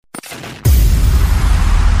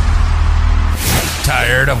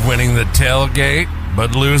Tired of winning the tailgate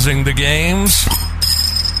but losing the games?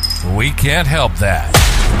 We can't help that.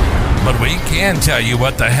 But we can tell you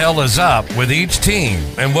what the hell is up with each team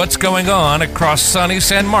and what's going on across sunny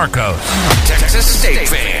San Marcos. Texas State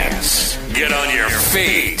fans, get on your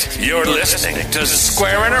feet. You're listening to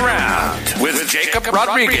Squarin' Around with Jacob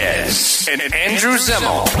Rodriguez and Andrew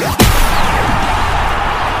Zimmel.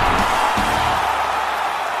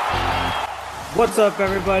 What's up,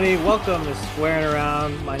 everybody? Welcome to Squarin'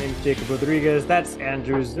 Around. My name is Jacob Rodriguez. That's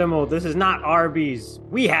Andrew Zimmel. This is not Arby's.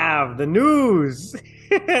 We have the news.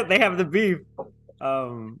 They have the beef.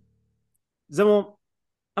 Zimmel,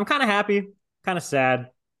 I'm kind of happy, kind of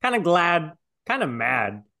sad, kind of glad, kind of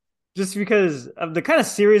mad, just because of the kind of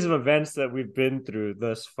series of events that we've been through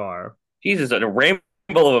thus far. Jesus, a rainbow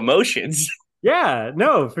of emotions. Yeah,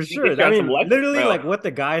 no, for sure. I mean, literally, bro. like what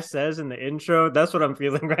the guy says in the intro, that's what I'm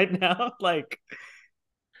feeling right now. Like,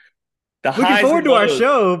 looking forward to our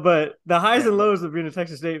show, but the highs and lows of being a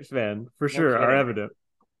Texas State fan, for sure, are evident.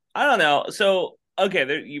 I don't know. So,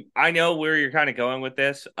 okay, I know where you're kind of going with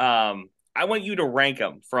this. I want you to rank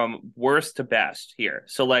them from worst to best here.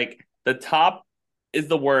 So, like, the top is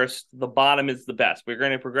the worst, the bottom is the best. We're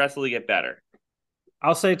going to progressively get better.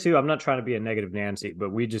 I'll say, too, I'm not trying to be a negative Nancy,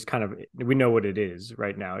 but we just kind of, we know what it is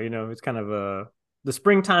right now. You know, it's kind of the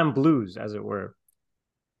springtime blues, as it were.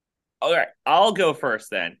 All right, I'll go first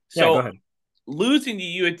then. So, go ahead. Losing to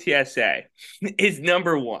UTSA is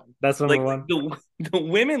number one. That's number one. The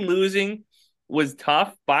women losing was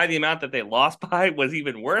tough. By the amount that they lost by was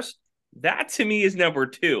even worse. That, to me, is number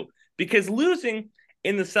two. Because losing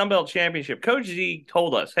in the Sun Belt Championship, Coach Z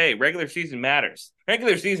told us, hey, regular season matters.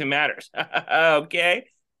 Regular season matters. Okay?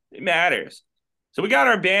 It matters. So we got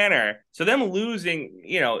our banner. So them losing,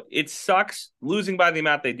 it sucks. Losing by the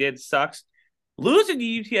amount they did sucks. Losing to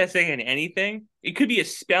UTSA in anything, it could be a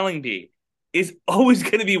spelling bee, is always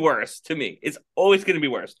going to be worse to me. It's always going to be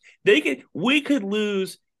worse. We could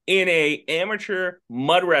lose in a amateur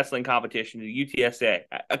mud wrestling competition to UTSA.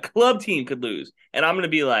 A club team could lose. And I'm going to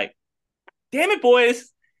be like, damn it,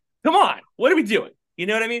 boys. Come on. What are we doing? You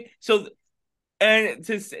know what I mean? So, and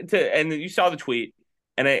you saw the tweet,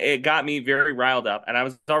 and it got me very riled up. And I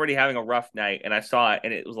was already having a rough night, and I saw it,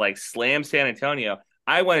 and it was like, slam San Antonio.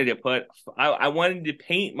 I wanted to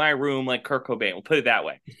paint my room like Kurt Cobain. We'll put it that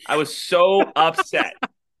way. I was so upset.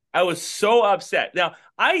 Now,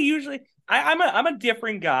 I'm a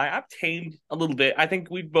different guy. I've tamed a little bit. I think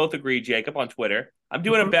we both agree, Jacob, on Twitter. I'm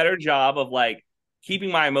doing a better job of like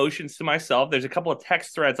keeping my emotions to myself. There's a couple of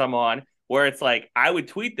text threads I'm on where it's like, I would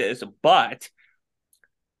tweet this, but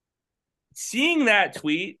seeing that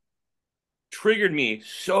tweet triggered me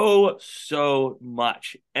so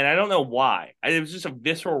much. And I don't know why. It was just a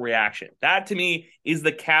visceral reaction. That, to me, is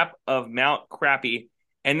the cap of Mount Crappy.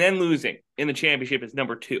 And then losing in the championship is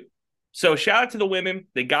number two. So shout out to the women.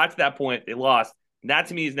 They got to that point. They lost. That,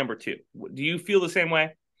 to me, is number two. Do you feel the same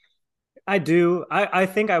way? I do. I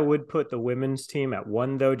think I would put the women's team at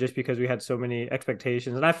one, though, just because we had so many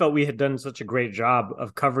expectations. And I felt we had done such a great job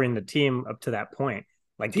of covering the team up to that point.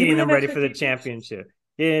 Like getting them ready for the championship.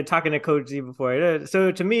 Yeah, talking to Coach Z before.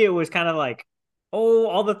 So to me, it was kind of like, oh,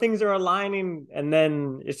 all the things are aligning. And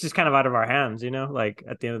then it's just kind of out of our hands, like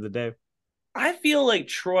at the end of the day. I feel like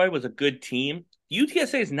Troy was a good team.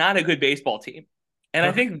 UTSA is not a good baseball team. And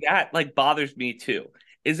I think that like bothers me too,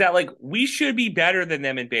 is that like we should be better than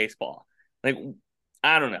them in baseball. Like,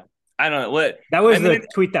 I don't know. What that was the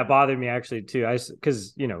tweet that bothered me actually too.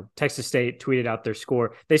 Because Texas State tweeted out their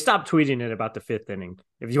score. They stopped tweeting it about the fifth inning.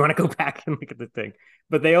 If you want to go back and look at the thing,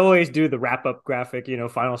 but they always do the wrap up graphic.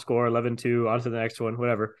 Final score 11-2 on to the next one,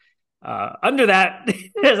 whatever. Under that,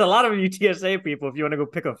 there's a lot of UTSA people. If you want to go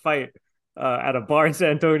pick a fight at a bar in San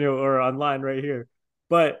Antonio or online right here,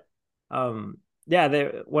 but one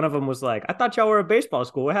of them was like, I thought y'all were a baseball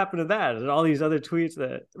school. What happened to that? And all these other tweets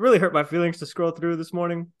that really hurt my feelings to scroll through this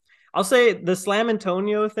morning. I'll say the Slam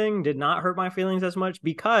Antonio thing did not hurt my feelings as much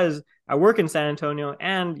because I work in San Antonio,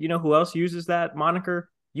 and you know who else uses that moniker?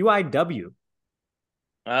 UIW.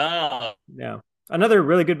 Oh. Yeah. Another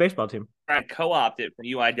really good baseball team. I co-opted from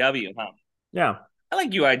UIW, huh? Yeah. I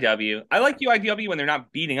like UIW. I like UIW when they're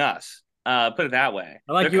not beating us. Put it that way.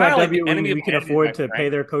 I like UIW when we can afford to pay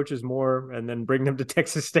their coaches more and then bring them to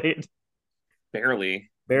Texas State. Barely.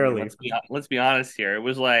 Let's be honest here. It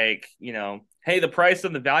was like, hey, the price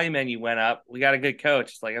of the value menu went up. We got a good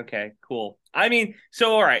coach. It's like, okay, cool. I mean,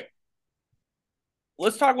 so, all right.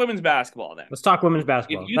 Let's talk women's basketball then. Let's talk women's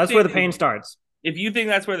basketball. That's where the pain starts. If you think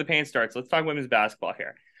that's where the pain starts, let's talk women's basketball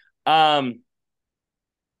here. That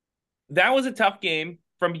was a tough game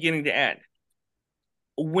from beginning to end.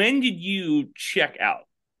 When did you check out?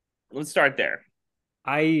 Let's start there.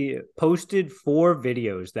 I posted 4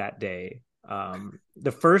 videos that day.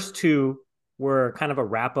 The first 2 were kind of a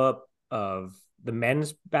wrap up of the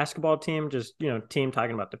men's basketball team, just, team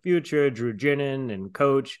talking about the future, Drew Ginen and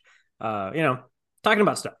coach, talking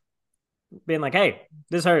about stuff, being like, hey,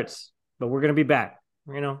 this hurts, but we're going to be back,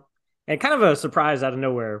 and kind of a surprise out of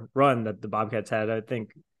nowhere run that the Bobcats had. I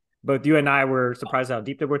think both you and I were surprised how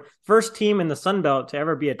deep they were. First team in the Sun Belt to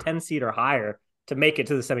ever be a 10 seed or higher to make it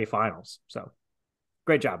to the semifinals. So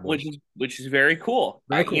great job, boys. Which is very cool.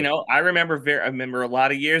 Very cool. I remember a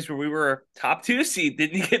lot of years where we were top 2 seed,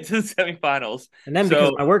 didn't get to the semifinals. And then because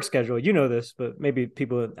of my work schedule, this, but maybe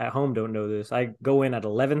people at home don't know this. I go in at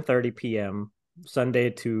 11:30 p.m. Sunday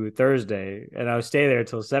to Thursday, and I would stay there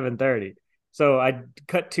till 7:30. So I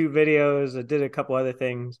cut 2 videos. I did a couple other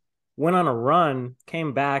things. Went on a run.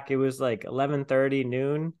 Came back. It was like 11:30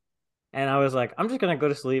 noon, and I was like, I'm just gonna go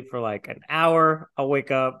to sleep for like an hour. I'll wake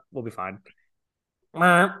up. We'll be fine.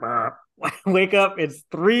 Wake up. It's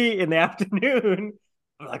 3 in the afternoon.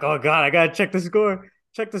 I'm like, oh God, I gotta check the score.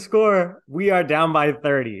 Check the score. We are down by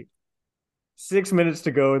 30. 6 minutes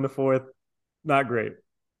to go in the fourth. Not great.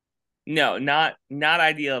 No, not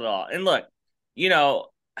ideal at all. And look,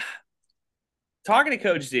 talking to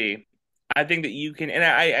Coach Z, I think that you can, and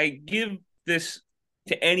I give this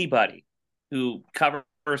to anybody who covers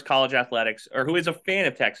college athletics or who is a fan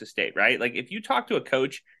of Texas State, right? Like if you talk to a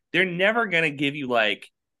coach, they're never going to give you like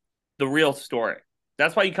the real story.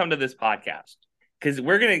 That's why you come to this podcast, because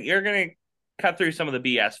you're going to cut through some of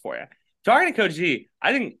the BS for you. Talking to Coach Z,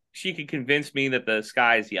 I think she could convince me that the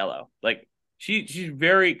sky is yellow. Like she's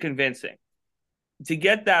very convincing. To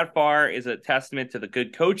get that far is a testament to the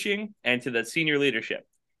good coaching and to the senior leadership.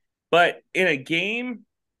 But in a game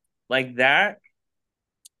like that,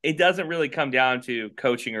 it doesn't really come down to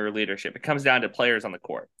coaching or leadership. It comes down to players on the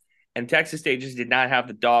court. And Texas State just did not have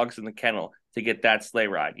the dogs in the kennel to get that sleigh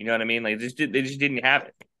ride. You know what I mean? Like they just didn't have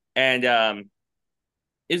it. And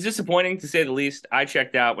it was disappointing to say the least. I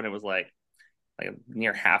checked out when it was like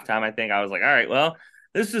near halftime, I think. I was like, all right, well,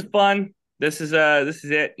 this is fun. This is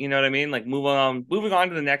it. You know what I mean? Like moving on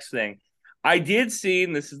to the next thing. I did see,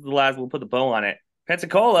 and this is the last, we'll put the bow on it.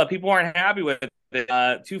 Pensacola, people aren't happy with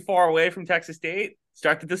it. Too far away from Texas State.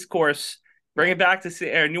 Start the discourse. Bring it back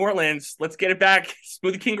to New Orleans. Let's get it back.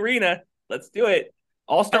 Smoothie King Arena. Let's do it.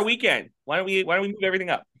 All-Star Weekend. Why don't we move everything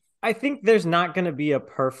up? I think there's not going to be a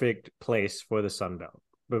perfect place for the Sun Belt.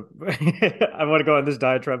 But I want to go on this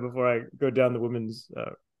diatribe before I go down the women's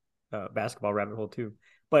basketball rabbit hole too.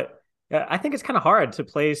 But I think it's kind of hard to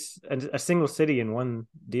place a single city in one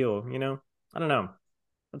deal. I don't know.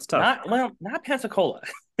 That's tough. Not Pensacola.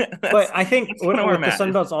 But I think what the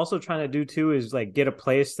Sun Belt's also trying to do too is like get a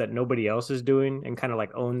place that nobody else is doing and kind of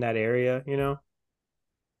like own that area,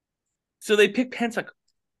 So they pick Pensacola.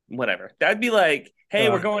 Whatever. That'd be like, hey,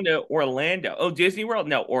 we're going to Orlando. Oh, Disney World?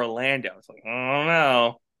 No, Orlando. It's like, I don't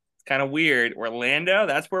know. It's kind of weird. Orlando?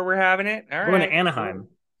 That's where we're having it? All right. Going to Anaheim.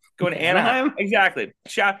 Going to Anaheim? Exactly.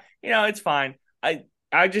 It's fine.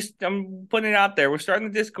 I'm putting it out there. We're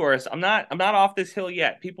starting the discourse. I'm not off this hill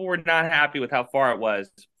yet. People were not happy with how far it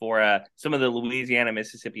was for some of the Louisiana,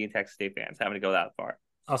 Mississippi, and Texas State fans having to go that far.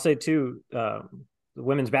 I'll say too, the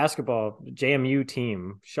women's basketball JMU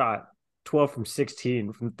team shot 12 from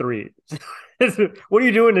 16 from 3. What are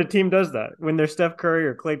you doing? The team does that when they're Steph Curry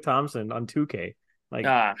or Klay Thompson on 2K. Like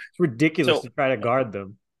it's ridiculous to try to guard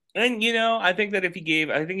them. And I think that if he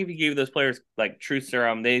gave those players like truth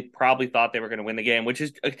serum, they probably thought they were going to win the game, which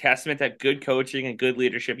is a testament to good coaching and good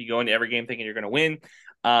leadership. You go into every game thinking you're going to win.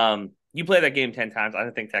 You play that game 10 times,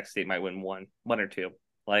 I think Texas State might win one or two.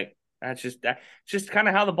 Like that's just kind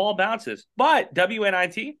of how the ball bounces. But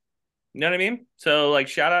WNIT, you know what I mean? So like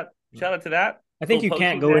shout out to that. I think you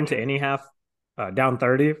can't go into any half down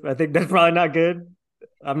 30. I think that's probably not good.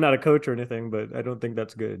 I'm not a coach or anything, but I don't think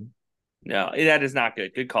that's good. No, that is not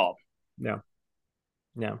good. Good call. No.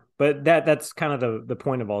 But that's kind of the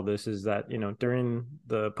point of all this is that, during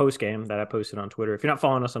the post game that I posted on Twitter, if you're not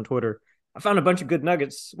following us on Twitter, I found a bunch of good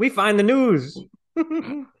nuggets. We find the news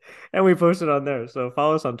and we posted on there. So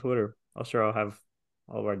follow us on Twitter. I'll have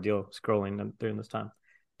all of our deal scrolling during this time,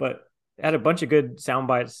 but I had a bunch of good sound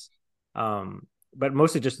bites. But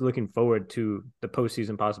mostly just looking forward to the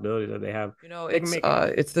postseason possibilities that they have.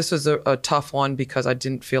 This was a tough one because I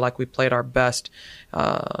didn't feel like we played our best.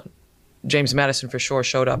 James Madison for sure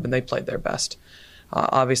showed up and they played their best.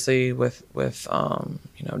 Obviously with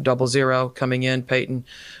 0-0 coming in, Peyton,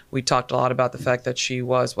 we talked a lot about the fact that she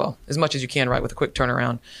was, well, as much as you can, right, with a quick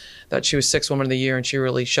turnaround, that she was 6th Woman of the Year, and she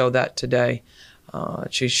really showed that today.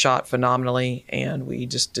 She shot phenomenally, and we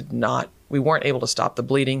just did not we weren't able to stop the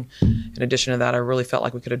bleeding. In addition to that, I really felt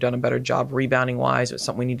like we could have done a better job rebounding wise. It was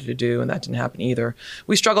something we needed to do, and that didn't happen either.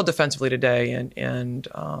 We struggled defensively today, and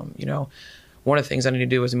you know, one of the things I need to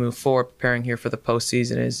do as we move forward, preparing here for the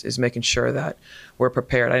postseason, is making sure that we're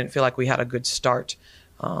prepared. I didn't feel like we had a good start.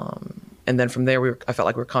 And then from there, I felt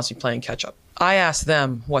like we were constantly playing catch up. I asked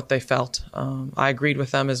them what they felt. I agreed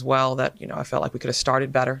with them as well that, you know, I felt like we could have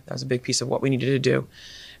started better. That was a big piece of what we needed to do.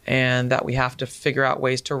 And that we have to figure out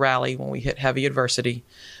ways to rally when we hit heavy adversity.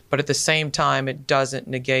 But at the same time, it doesn't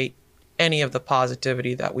negate any of the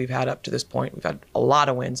positivity that we've had up to this point. We've had a lot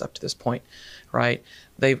of wins up to this point, right?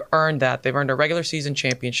 They've earned that. They've earned a regular season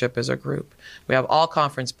championship as a group. We have all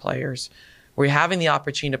conference players. We're having the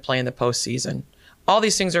opportunity to play in the postseason. All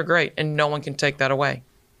these things are great, and no one can take that away.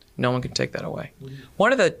 No one can take that away.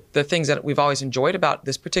 One of the things that we've always enjoyed about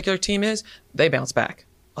this particular team is they bounce back.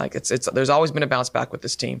 Like there's always been a bounce back with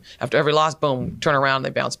this team. After every loss, boom, turn around,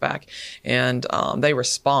 they bounce back, and they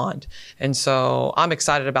respond. And so I'm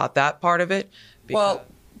excited about that part of it. Well,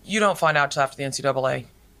 you don't find out till after the NCAA,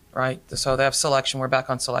 right? So they have selection. We're back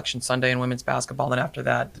on selection Sunday in women's basketball. Then after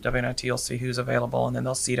that, the WNIT will see who's available, and then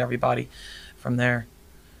they'll seed everybody from there.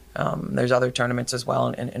 There's other tournaments as well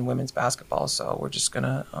in women's basketball, so we're just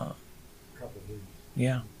gonna.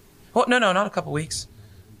 Yeah. Well, no, not a couple weeks.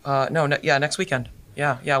 Next weekend.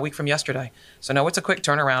 Yeah, a week from yesterday. So no, it's a quick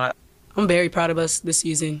turnaround. I'm very proud of us this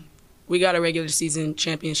season. We got a regular season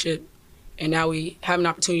championship, and now we have an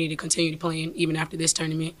opportunity to continue to play even after this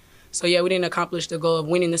tournament. So yeah, we didn't accomplish the goal of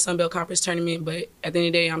winning the Sun Belt Conference tournament, but at the end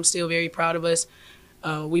of the day, I'm still very proud of us.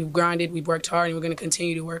 We've grinded, we've worked hard, and we're going to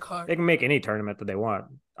continue to work hard. They can make any tournament that they want.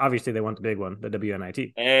 Obviously, they want the big one, the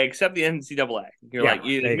WNIT. Except the NCAA. You're like,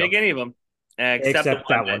 you didn't make any of them. Except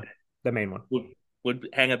that one, the main one. Would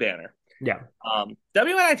hang a banner. Yeah.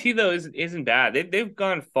 WNIT, though, isn't bad. They've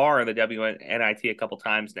gone far in the WNIT a couple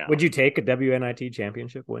times now. Would you take a WNIT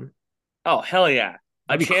championship win? Oh, hell yeah.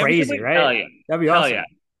 That'd be crazy, right? Hell yeah. That'd be awesome. Hell yeah.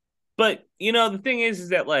 But, you know, the thing is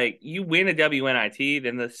that, like, you win a WNIT,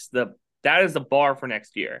 then that is the bar for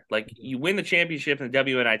next year. Like, you win the championship in the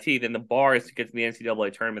WNIT, then the bar is to get to the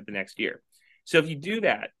NCAA tournament the next year. So if you do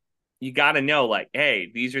that, you got to know, like,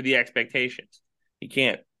 hey, these are the expectations. You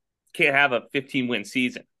can't have a 15-win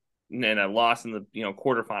season and a loss in the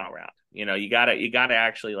quarterfinal round. You gotta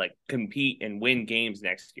actually like compete and win games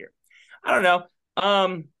next year. I don't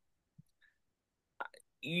know.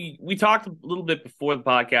 We talked a little bit before the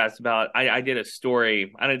podcast about I did a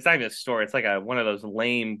story. It's not even a story. It's like one of those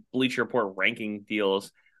lame Bleacher Report ranking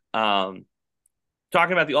deals. Talking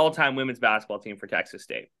about the all-time women's basketball team for Texas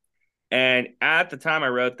State. And at the time I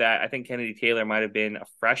wrote that, I think Kennedy Taylor might have been a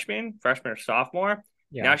freshman or sophomore.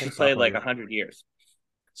 Yeah, now she's played like 100 years.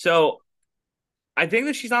 So I think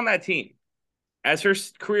that she's on that team. As her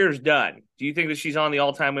career is done, do you think that she's on the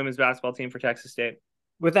all-time women's basketball team for Texas State?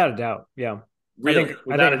 Without a doubt, yeah. Really? I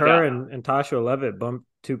think her and Tasha Levitt bumped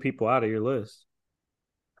two people out of your list.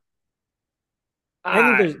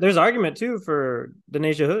 I think there's argument, too, for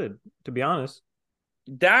Denasia Hood, to be honest.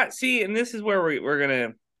 And this is where we're going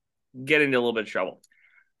to get into a little bit of trouble.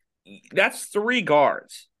 That's three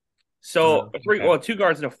guards. So two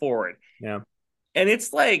guards and a forward. Yeah. And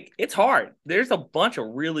it's like, it's hard. There's a bunch of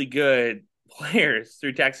really good players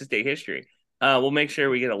through Texas State history. We'll make sure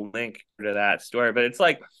we get a link to that story. But it's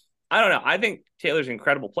like, I don't know. I think Taylor's an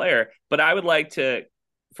incredible player, but I'd like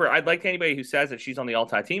anybody who says that she's on the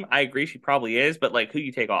all-time team. I agree she probably is, but like, who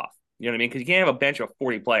you take off? You know what I mean? Because you can't have a bench of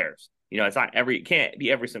 40 players. It can't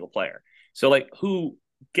be every single player. So like, who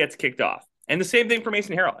gets kicked off? And the same thing for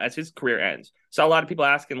Mason Harrell as his career ends. So a lot of people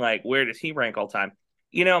asking like, where does he rank all time?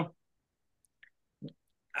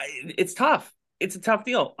 It's tough. It's a tough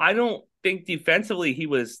deal. I don't think defensively he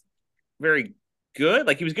was very good.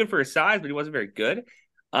 Like, he was good for his size, but he wasn't very good.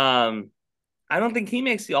 I don't think he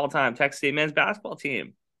makes the all-time Texas State men's basketball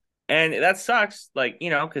team. And that sucks, like,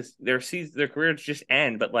 because their careers just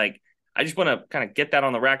end. But, like, I just want to kind of get that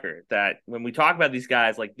on the record that when we talk about these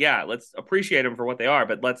guys, like, yeah, let's appreciate them for what they are,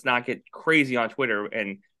 but let's not get crazy on Twitter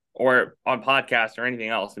or on podcasts or anything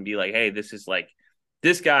else and be like, hey,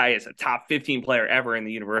 this guy is a top 15 player ever in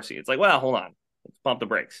the university. It's like, well, hold on. Let's pump the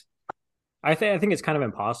brakes. I think it's kind of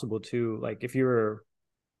impossible to, like, if you're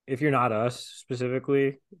not us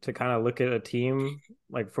specifically, to kind of look at a team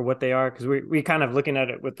like for what they are, because we kind of looking at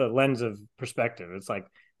it with the lens of perspective. It's like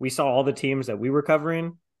we saw all the teams that we were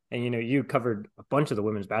covering, and you covered a bunch of the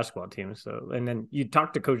women's basketball teams. So, and then you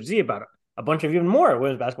talked to Coach Z about a bunch of even more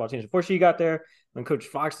women's basketball teams before she got there. When Coach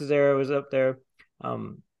Fox's era was up there,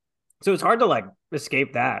 so it's hard to like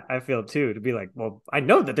escape that. I feel too, to be like, well, I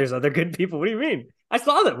know that there's other good people. What do you mean? I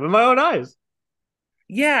saw them with my own eyes.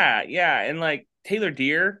 Yeah. And like, Taylor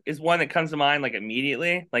Deere is one that comes to mind like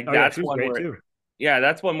immediately. Like Oh yeah, that's she was one great where too. yeah,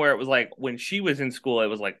 that's one where it was like when she was in school, it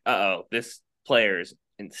was like, uh-oh, this player is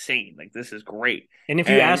insane. Like this is great. And if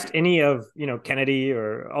you And asked any of Kennedy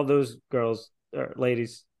or all those girls or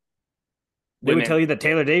ladies, they would tell women, you that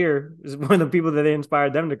Taylor Deere is one of the people that they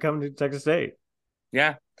inspired them to come to Texas State.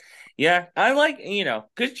 yeah. Yeah. I like,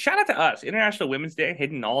 good shout out to us. International Women's Day,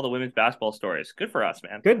 hitting all the women's basketball stories. Good for us,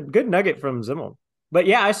 man. Good nugget from Zimmel. But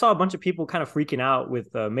yeah, I saw a bunch of people kind of freaking out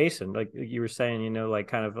with Mason, like you were saying, like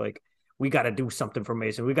kind of like we got to do something for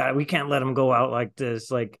Mason. We can't let him go out like this.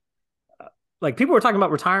 Like people were talking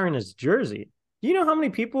about retiring his jersey. Do you know how many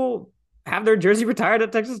people have their jersey retired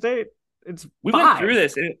at Texas State? It's We went 5. through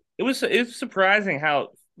this. And it was surprising how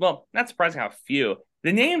well, not surprising how few.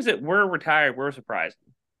 The names that were retired were surprising.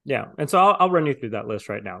 Yeah, and so I'll run you through that list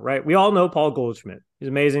right now. Right, we all know Paul Goldschmidt. He's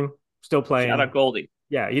amazing, still playing. Shout out Goldie.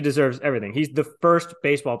 Yeah, he deserves everything. He's the first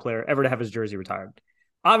baseball player ever to have his jersey retired.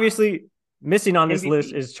 Obviously, missing on this MVP.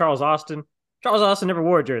 list is Charles Austin. Charles Austin never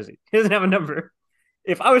wore a jersey. He doesn't have a number.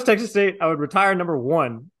 If I was Texas State, I would retire number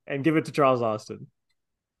 1 and give it to Charles Austin.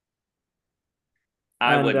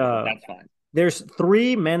 I And would. That's fine. there's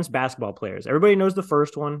 3 men's basketball players. Everybody knows the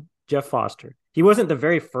first one, Jeff Foster. He wasn't the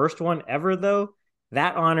very first one ever, though.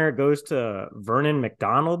 That honor goes to Vernon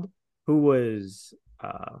McDonald, who was,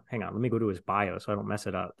 hang on, let me go to his bio so I don't mess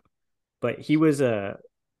it up. But he was a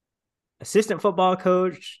assistant football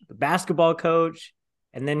coach, the basketball coach,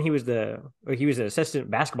 and then he was an assistant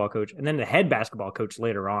basketball coach, and then the head basketball coach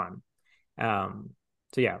later on.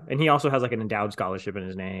 So yeah, and he also has like an endowed scholarship in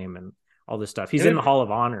his name and all this stuff. He's in the Hall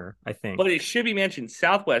of Honor, I think. But it should be mentioned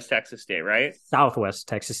Southwest Texas State, right? Southwest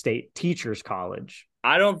Texas State Teachers College.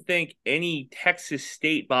 I don't think any Texas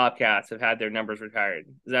State Bobcats have had their numbers retired.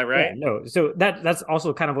 Is that right? Yeah, no. So that's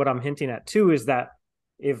also kind of what I'm hinting at too, is that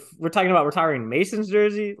if we're talking about retiring Mason's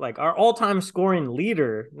jersey, like our all-time scoring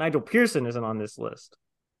leader, Nigel Pearson, isn't on this list.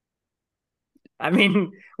 I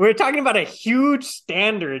mean, we're talking about a huge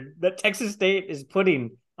standard that Texas State is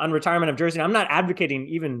putting on retirement of jersey. And I'm not advocating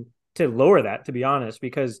even to lower that, to be honest,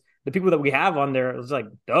 because the people that we have on there, it's like,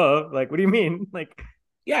 duh, like, what do you mean? Like,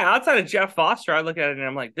 yeah, outside of Jeff Foster, I look at it and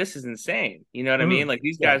I'm like, this is insane. You know what I mean? Like,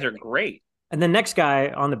 these guys are great. And the next guy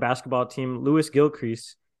on the basketball team, Louis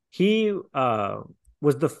Gilcrease, he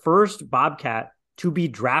was the first Bobcat to be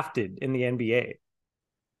drafted in the NBA.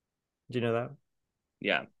 Did you know that?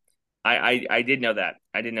 Yeah, I did know that.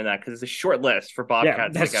 I didn't know that because it's a short list for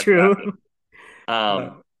Bobcats. Yeah, that's true.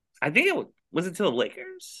 I think it was it to the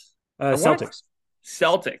Lakers? Celtics.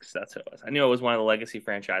 Celtics. That's who it was. I knew it was one of the legacy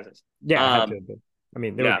franchises. Yeah, I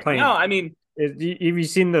mean, they were playing. No, I mean, have you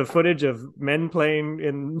seen the footage of men playing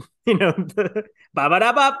in, the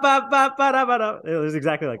ba-ba-da-ba-ba-ba-ba-da-ba-da? It was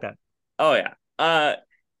exactly like that. Oh, yeah.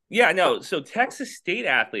 Yeah, no. So Texas State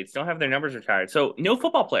athletes don't have their numbers retired. So no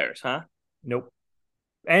football players, huh? Nope.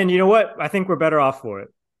 And you know what? I think we're better off for it.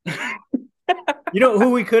 You know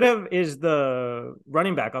who we could have is the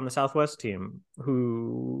running back on the Southwest team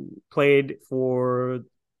who played for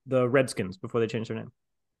the Redskins before they changed their name.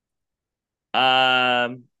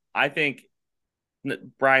 I think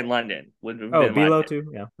Brian London would have been Belo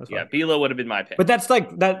too. Yeah, that's fine. Belo would have been my pick. But that's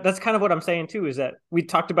like that. That's kind of what I'm saying too. Is that we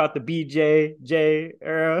talked about the BJJ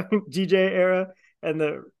era, GJ era, and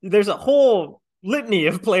there's a whole litany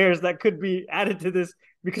of players that could be added to this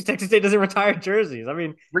because Texas State doesn't retire jerseys. I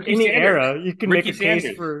mean, Ricky any Sanders. era you can Ricky make a case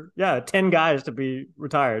Sanders. for 10 guys to be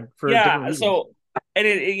retired for different reasons. So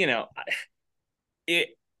and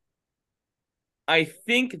I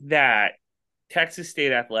think that Texas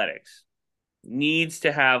State athletics needs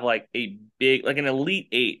to have like a big, like an Elite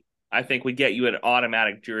 8, I think would get you an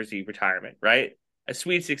automatic jersey retirement, right? A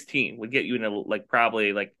Sweet 16 would get you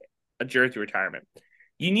probably a jersey retirement.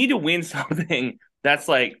 You need to win something that's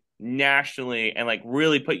like nationally and like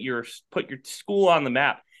really put your school on the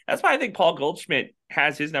map. That's why I think Paul Goldschmidt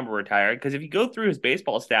has his number retired, because if you go through his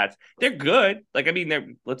baseball stats, they're good. Like, I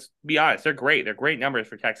mean, let's be honest, they're great. They're great numbers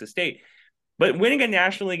for Texas State. But winning a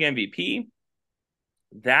National League MVP,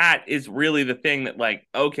 that is really the thing that, like,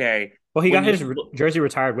 okay. Well, he got his jersey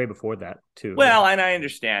retired way before that, too. Well, and I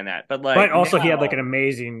understand that. But also he had like an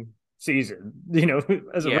amazing season,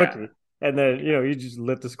 as a rookie. And then, he just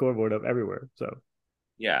lit the scoreboard up everywhere. So,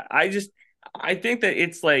 yeah, I think that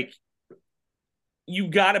it's like you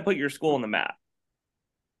got to put your school on the map.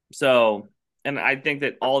 So, and I think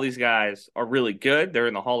that all these guys are really good. They're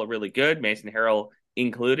in the Hall of Really Good, Mason Harrell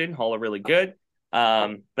included, Hall of Really Good.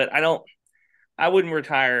 But I wouldn't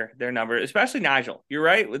retire their number, especially Nigel. You're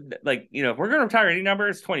right. With if we're going to retire any number,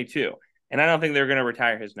 it's 22. And I don't think they're going to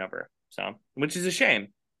retire his number. So, which is a shame.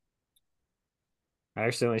 I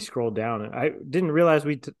accidentally scrolled down and I didn't realize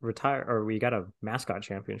we retired or we got a mascot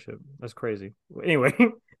championship. That's crazy. Anyway,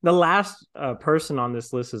 the last person on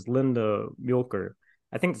this list is Linda Mulker.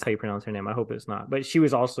 I think that's how you pronounce her name. I hope it's not. But she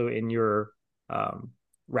was also in your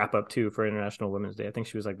wrap up too for International Women's Day. I think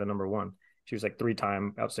she was like the number one. She was like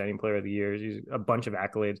 3-time outstanding player of the year. She's a bunch of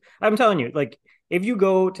accolades. I'm telling you, like if you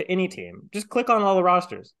go to any team, just click on all the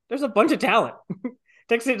rosters. There's a bunch of talent.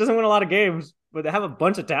 Texas State doesn't win a lot of games, but they have a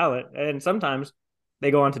bunch of talent, and sometimes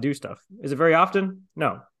they go on to do stuff. Is it very often?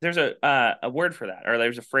 No. There's a word for that, or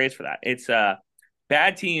there's a phrase for that. It's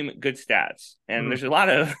bad team, good stats, and there's a lot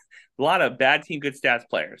of bad team, good stats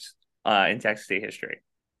players in Texas State history.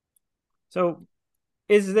 So,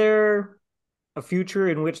 is there a future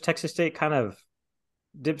in which Texas State kind of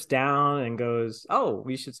dips down and goes, "Oh,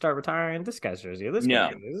 we should start retiring this guy's jersey, or this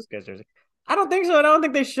guy's jersey"? I don't think so. I don't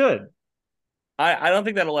think they should. I don't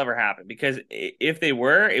think that'll ever happen, because if they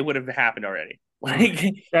were, it would have happened already. Like,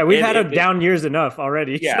 yeah, we've had down years enough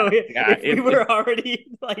already. Yeah, so if we were already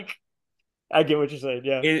like, I get what you're saying.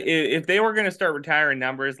 Yeah, if they were going to start retiring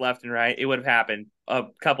numbers left and right, it would have happened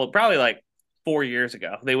probably like 4 years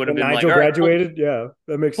ago. They would have been Nigel like, graduated. Yeah,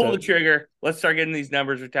 that makes sense. Pull the trigger. Let's start getting these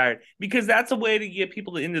numbers retired, because that's a way to get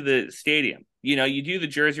people into the stadium. You know, you do the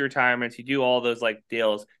jersey retirements, you do all those like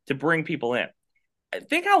deals to bring people in.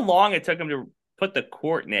 Think how long it took them to put the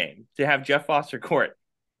court name, to have Jeff Foster Court.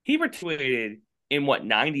 He retired in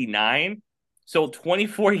 99, so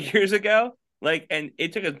 24 years ago. Like, and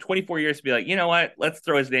it took him 24 years to be like, you know what, let's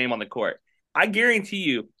throw his name on the court. I guarantee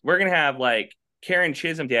you we're gonna have like Karen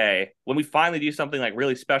Chisholm Day when we finally do something like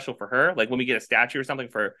really special for her, like when we get a statue or something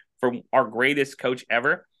for our greatest coach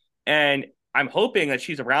ever. And I'm hoping that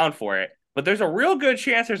she's around for it, but there's a real good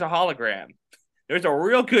chance there's a hologram. There's a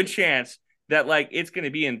real good chance that like it's going to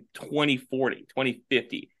be in 2040,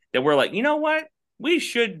 2050, that we're like, you know what, we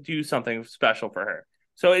should do something special for her.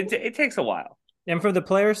 So it takes a while. And for the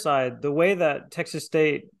player side, the way that Texas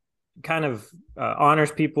State kind of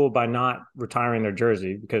honors people by not retiring their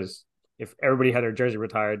jersey, because if everybody had their jersey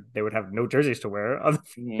retired, they would have no jerseys to wear on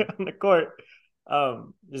the court,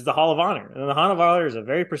 is the Hall of Honor. And the Hall of Honor is a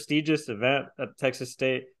very prestigious event at Texas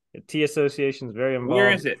State. The T Association is very involved.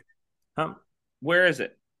 Where is it? Where is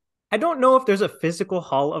it? I don't know if there's a physical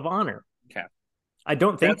Hall of Honor. Okay. I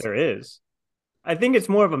don't think there is. I think it's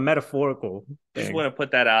more of a metaphorical thing. Just want to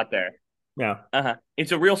put that out there. Yeah.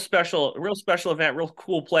 It's a real special event, real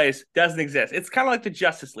cool place. Doesn't exist. It's kind of like the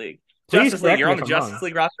Justice League. Please Justice League, you're on the I'm Justice wrong.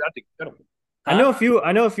 League roster. That's incredible. I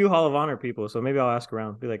know a few Hall of Honor people, so maybe I'll ask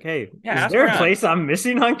around. Be like, hey, is there a place I'm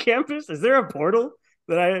missing on campus? Is there a portal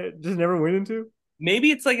that I just never went into?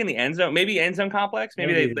 Maybe it's like in the end zone. Maybe end zone complex.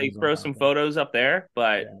 Maybe they throw some photos up there,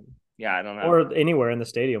 but yeah, I don't know. Or anywhere in the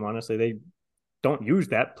stadium, honestly. They don't use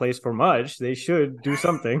that place for much. They should do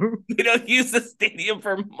something. They don't use the stadium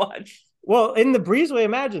for much. Well, in the breezeway,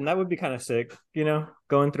 imagine that would be kind of sick,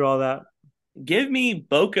 going through all that. Give me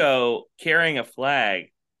Boko carrying a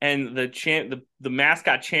flag and the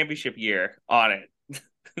mascot championship year on it.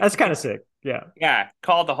 That's kind of sick. Yeah. Yeah.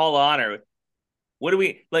 Call it the Hall of Honor. What do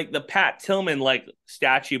we like, the Pat Tillman like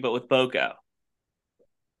statue, but with Boko?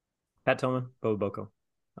 Pat Tillman, Bo Boko.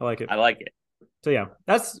 I like it. I like it. So yeah,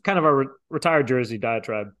 that's kind of our retired jersey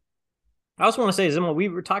diatribe. I also want to say, Zimla, we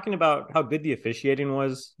were talking about how good the officiating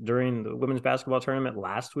was during the women's basketball tournament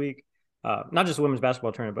last week. Not just the women's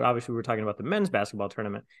basketball tournament, but obviously we were talking about the men's basketball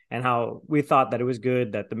tournament and how we thought that it was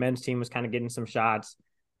good that the men's team was kind of getting some shots.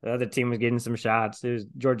 The other team was getting some shots. It was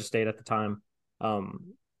Georgia State at the time.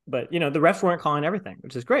 But, the refs weren't calling everything,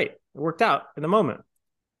 which is great. It worked out in the moment.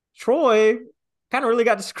 Troy kind of really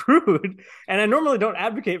got screwed. And I normally don't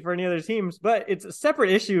advocate for any other teams, but it's a separate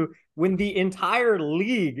issue when the entire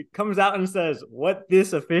league comes out and says what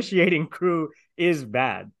this officiating crew is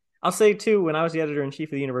bad. I'll say, too, when I was the editor-in-chief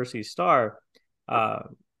of the University Star,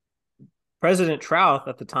 President Trouth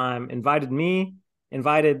at the time invited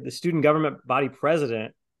the student government body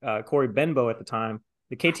president, Corey Benbow at the time,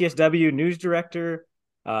 the KTSW news director,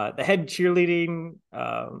 the head cheerleading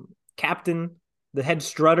captain, the head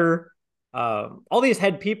strutter, all these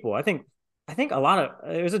head people. I think a lot of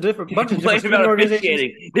there's a bunch of different student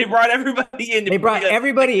organizations. They brought everybody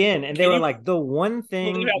in. And they were like, the one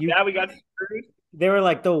thing they were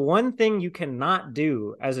like, the one thing you cannot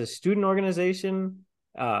do as a student organization,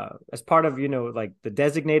 as part of like the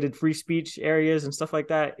designated free speech areas and stuff like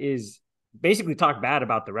that, is basically talk bad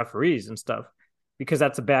about the referees and stuff, because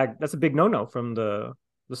that's a big no-no from the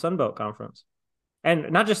Sun Belt Conference,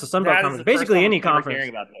 and not just the Sun Belt Conference, basically any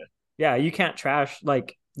conference. Yeah, you can't trash,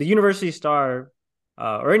 like the University Star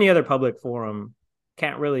or any other public forum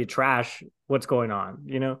can't really trash what's going on,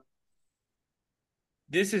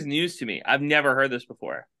 This is news to me. I've never heard this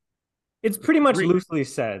before. It's pretty much loosely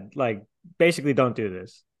said, like, basically don't do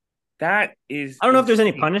this. That is, I don't know if there's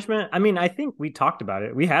any punishment. I mean, I think we talked about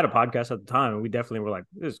it. We had a podcast at the time, and we definitely were like,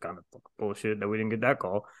 this is kind of bullshit that we didn't get that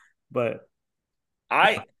call. But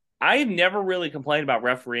I've never really complained about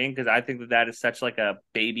refereeing because I think that is such like a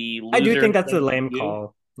baby loser. I do think that's a lame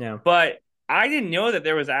call. Yeah. But I didn't know that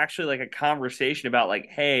there was actually like a conversation about like,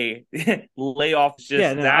 hey, layoff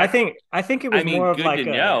just that. I think it was more of good like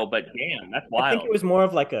to know, but damn, that's wild. I think it was more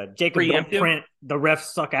of like a Jacob don't print the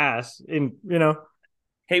refs suck ass in, you know.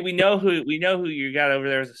 Hey, we know who you got over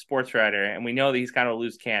there as a sports writer, and we know that he's kind of a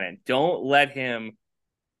loose cannon. Don't let him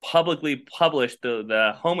publicly publish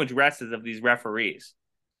the home addresses of these referees.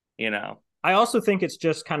 You know. I also think it's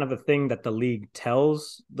just kind of a thing that the league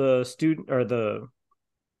tells the student or the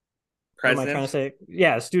president. What am I trying to say?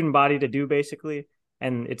 Yeah, student body to do basically,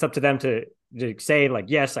 and it's up to them to say like,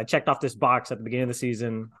 yes, I checked off this box at the beginning of the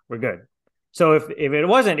season. We're good. So if it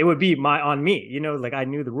wasn't, it would be on me. You know, like I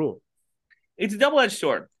knew the rule. It's a double-edged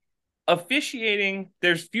sword. Officiating,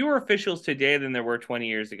 there's fewer officials today than there were 20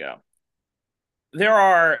 years ago. There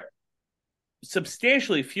are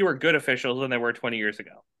substantially fewer good officials than there were 20 years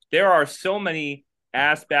ago. There are so many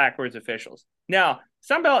ass-backwards officials. Now,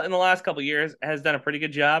 Sunbelt in the last couple of years has done a pretty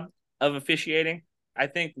good job of officiating. I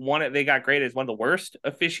think they got graded as one of the worst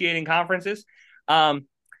officiating conferences.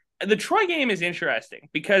 The Troy game is interesting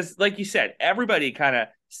because, like you said, everybody kind of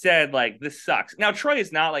said, like, this sucks. Now, Troy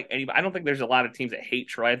is not like anybody. I don't think there's a lot of teams that hate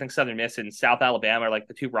Troy. I think Southern Miss and South Alabama are like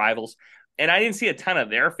the two rivals. And I didn't see a ton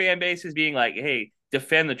of their fan bases being like, hey,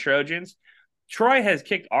 defend the Trojans. Troy has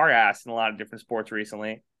kicked our ass in a lot of different sports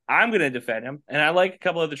recently. I'm going to defend him. And I like a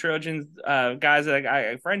couple of the Trojans guys that I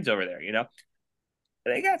have friends over there, you know.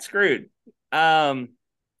 They got screwed. But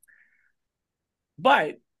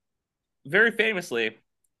very famously,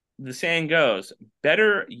 the saying goes,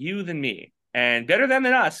 better you than me, and better them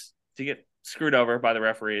than us to get screwed over by the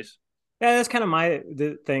referees. Yeah, that's kind of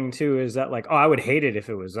the thing too, is that like, oh, I would hate it if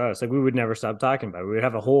it was us. Like we would never stop talking about it. We would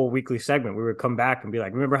have a whole weekly segment. We would come back and be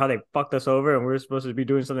like, remember how they fucked us over and we were supposed to be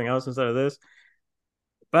doing something else instead of this?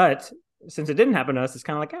 But since it didn't happen to us, it's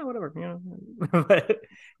kind of like, whatever, you know.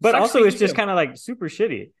 but also it's just kind of like super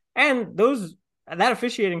shitty. And that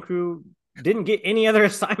officiating crew didn't get any other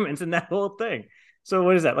assignments in that whole thing. So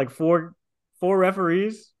what is that? Like four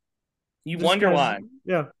referees? You wonder why.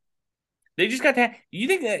 Yeah. They just got that. You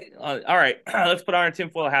think that, all right, let's put on our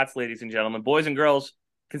tinfoil hats, ladies and gentlemen, boys and girls,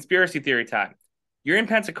 conspiracy theory time. You're in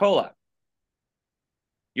Pensacola.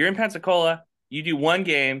 You do one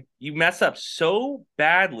game. You mess up so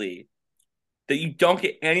badly that you don't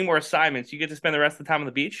get any more assignments. You get to spend the rest of the time on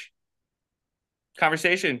the beach.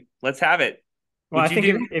 Conversation. Let's have it. Well, I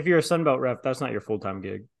think if you're a Sunbelt ref, that's not your full-time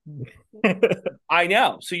gig. I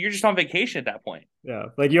know. So you're just on vacation at that point. Yeah.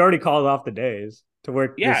 Like you already called off the days to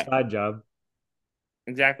work this side job.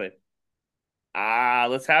 Exactly.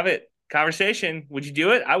 Let's have it. Conversation. Would you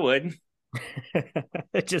do it? I would.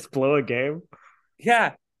 Just blow a game.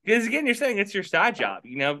 Yeah. Because again, you're saying it's your side job.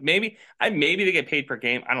 You know, maybe they get paid per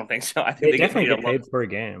game. I don't think so. I think they definitely get paid per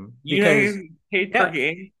game. Because paid per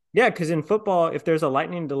game. Yeah, because in football, if there's a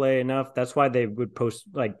lightning delay enough, that's why they would post,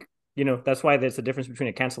 like, you know, that's why there's a difference between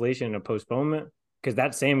a cancellation and a postponement, because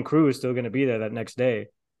that same crew is still going to be there that next day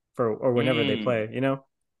or whenever they play, you know?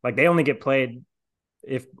 Like, they only get played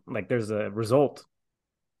if, like, there's a result.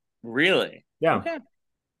 Really? Yeah.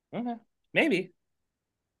 Okay. Maybe.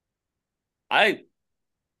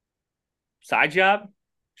 Side job?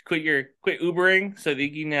 Quit Ubering so that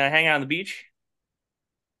you can hang out on the beach?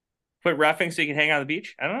 Quit roughing so you can hang out on the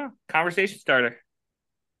beach? I don't know. Conversation starter.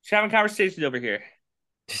 Just having conversations over here.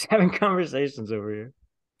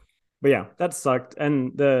 But yeah, that sucked.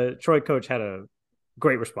 And the Troy coach had a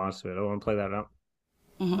great response to it. I want to play that out.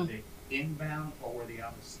 Mm-hmm. Were they inbound or were they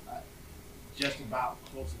on the side? Just about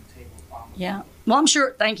close to the table. Yeah. Well, I'm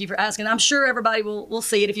sure. Thank you for asking. I'm sure everybody will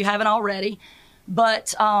see it if you haven't already.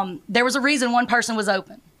 But there was a reason one person was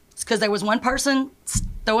open. It's because there was one person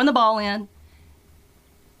throwing the ball in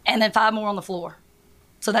and then 5 more on the floor.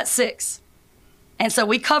 So that's 6. And so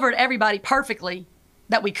we covered everybody perfectly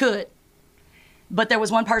that we could. But there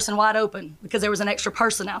was one person wide open because there was an extra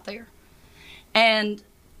person out there. And,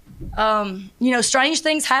 you know, strange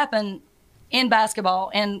things happen in basketball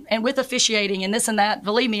and with officiating and this and that.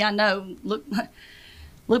 Believe me, I know.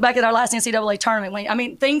 Look back at our last NCAA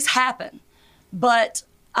tournament. Things happen. But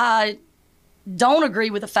I don't agree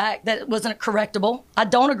with the fact that it wasn't correctable. I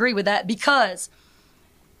don't agree with that because,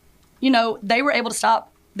 you know, they were able to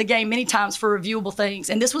stop the game many times for reviewable things.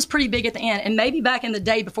 And this was pretty big at the end. And maybe back in the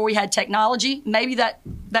day before we had technology, maybe that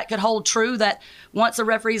could hold true that once the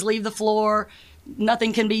referees leave the floor,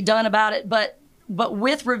 nothing can be done about it. But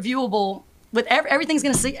with reviewable, with everything's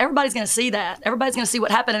going to see, everybody's going to see that. Everybody's going to see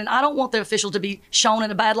what happened, and I don't want the official to be shown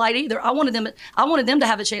in a bad light either. I wanted them to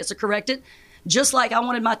have a chance to correct it, just like I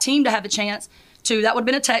wanted my team to have a chance to. That would have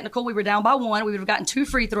been a technical. We were down by 1. We would have gotten 2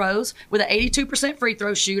 free throws with an 82% free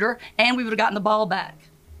throw shooter, and we would have gotten the ball back.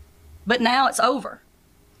 But now it's over.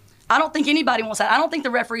 I don't think anybody wants that. I don't think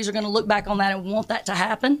the referees are going to look back on that and want that to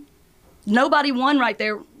happen. Nobody won right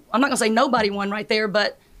there. I'm not going to say nobody won right there,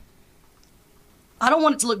 but I don't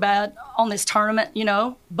want it to look bad on this tournament,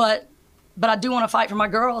 but I do want to fight for my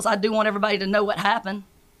girls. I do want everybody to know what happened.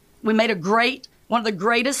 We made one of the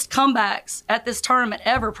greatest comebacks at this tournament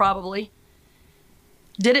ever, probably.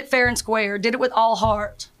 Did it fair and square, did it with all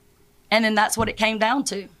heart, and then that's what it came down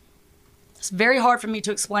to. It's very hard for me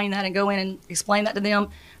to explain that and go in and explain that to them.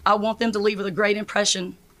 I want them to leave with a great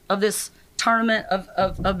impression of this tournament,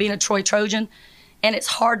 of being a Troy Trojan, and it's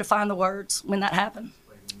hard to find the words when that happened.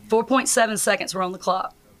 4.7 seconds were on the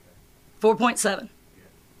clock. 4.7.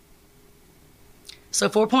 So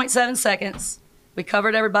 4.7 seconds, we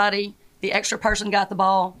covered everybody, the extra person got the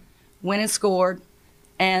ball, went and scored,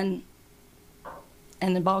 and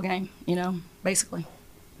the ball game, basically.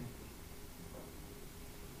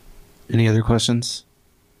 Any other questions?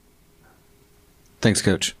 Thanks,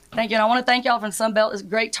 Coach. Thank you. And I want to thank y'all from Sun Belt. It's a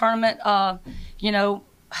great tournament.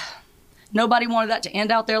 Nobody wanted that to end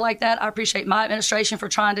out there like that. I appreciate my administration for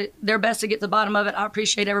trying their best to get to the bottom of it. I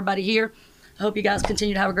appreciate everybody here. I hope you guys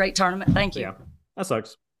continue to have a great tournament. Thank you. Yeah, that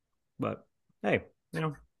sucks. But, hey,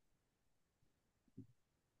 on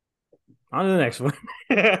to the next one.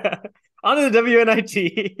 On to the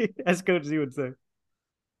WNIT, as Coach Z would say.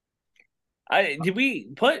 Let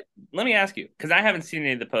me ask you, because I haven't seen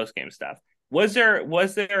any of the post-game stuff. Was there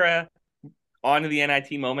a on to the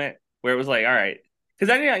NIT moment where it was like, all right,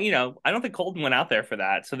 because I don't think Colton went out there for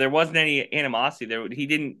that, so there wasn't any animosity there.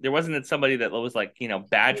 There wasn't somebody that was like,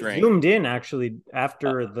 badgering. He zoomed in actually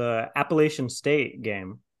after the Appalachian State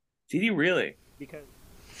game. Did he really? Because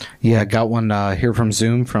yeah, got one here from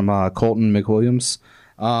Zoom from Colton McWilliams.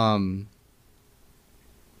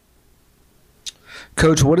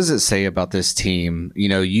 Coach, what does it say about this team?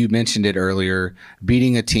 You mentioned it earlier.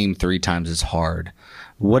 Beating a team 3 times is hard.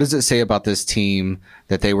 What does it say about this team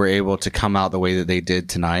that they were able to come out the way that they did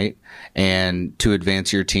tonight and to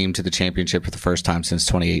advance your team to the championship for the first time since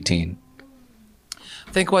 2018?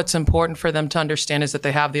 I think what's important for them to understand is that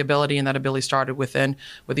they have the ability, and that ability started with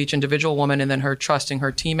each individual woman, and then her trusting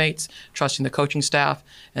her teammates, trusting the coaching staff,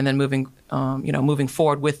 and then moving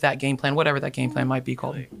forward with that game plan, whatever that game plan might be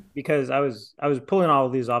called. Because I was pulling all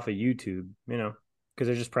of these off of YouTube, because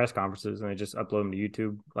they're just press conferences and they just upload them to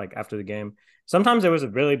YouTube like after the game. Sometimes there was a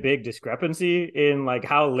really big discrepancy in like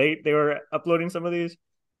how late they were uploading some of these.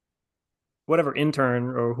 Whatever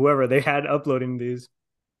intern or whoever they had uploading these.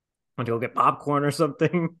 Went to go get popcorn or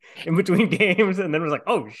something in between games, and then was like,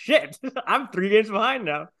 oh shit, I'm 3 games behind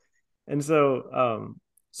now. And so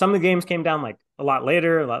some of the games came down like a lot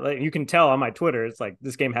later. You can tell on my Twitter, it's like,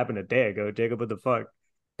 this game happened a day ago. Jacob, what the fuck?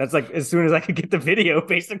 That's like as soon as I could get the video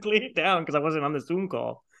basically down because I wasn't on the Zoom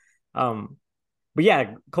call. But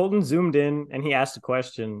yeah, Colton zoomed in and he asked a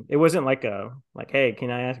question. It wasn't like hey, can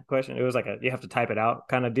I ask a question? It was like you have to type it out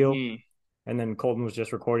kind of deal. And then Colton was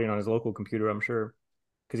just recording on his local computer, I'm sure,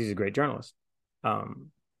 because he's a great journalist. But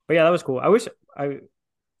yeah, that was cool.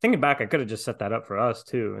 Thinking back, I could have just set that up for us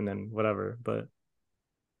too, and then whatever. But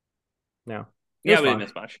no, we didn't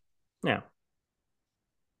miss much. Yeah,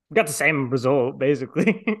 we got the same result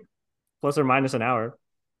basically, plus or minus an hour.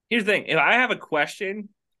 Here's the thing: if I have a question,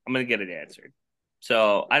 I'm gonna get it answered.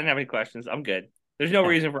 So I didn't have any questions. I'm good. There's no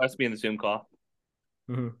reason for us to be in the Zoom call.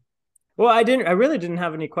 Mm-hmm. Well, I really didn't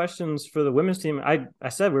have any questions for the women's team. I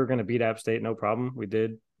said we were going to beat App State, no problem. We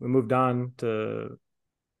did. We moved on to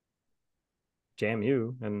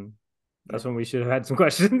JMU, and that's when we should have had some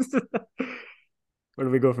questions. Where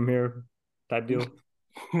do we go from here? Type deal.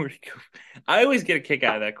 Where do you go? I always get a kick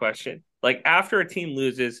out of that question. Like after a team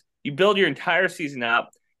loses, you build your entire season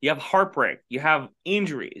up. You have heartbreak. You have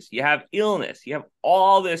injuries. You have illness. You have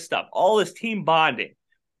all this stuff, all this team bonding.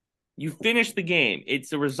 You finish the game. It's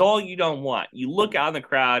the result you don't want. You look out in the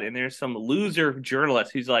crowd, and there's some loser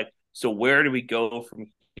journalist who's like, so where do we go from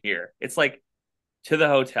here? It's like, to the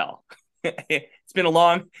hotel. It's been a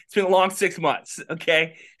long 6 months,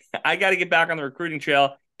 okay? I got to get back on the recruiting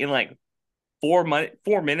trail in like 4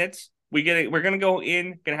 minutes. We're going to go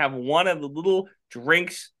in, going to have one of the little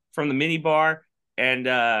drinks from the mini bar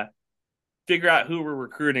and figure out who we're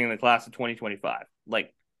recruiting in the class of 2025.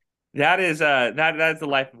 Like, that is the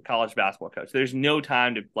life of a college basketball coach. There's no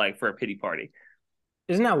time to for a pity party.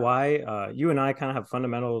 isn't that why you and I kind of have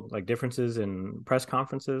fundamental like differences in press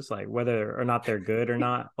conferences, like whether or not they're good or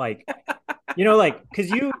not? Like, like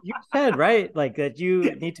because you said right, like that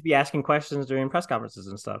you need to be asking questions during press conferences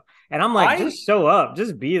and stuff, and I'm like, I just show up,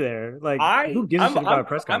 just be there. Like, I who gives a shit about a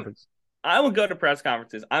press conference? I will go to press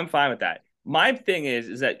conferences. I'm fine with that. My thing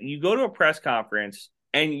is that you go to a press conference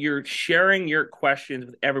and you're sharing your questions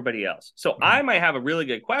with everybody else. So I might have a really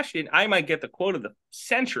good question. I might get the quote of the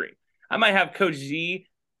century. I might have Coach Z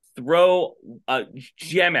throw a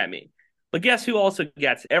gem at me. But guess who also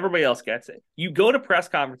gets it? Everybody else gets it. You go to press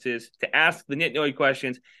conferences to ask the nitty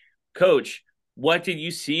questions. Coach, what did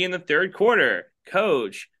you see in the third quarter?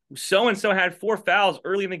 Coach, so-and-so had 4 fouls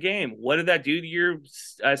early in the game. What did that do to your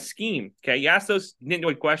scheme? Okay, you ask those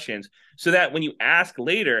nitty questions so that when you ask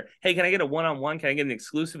later, hey, can I get a one-on-one? Can I get an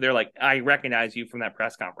exclusive? They're like, I recognize you from that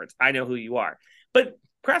press conference. I know who you are. But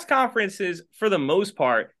press conferences, for the most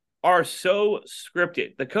part, are so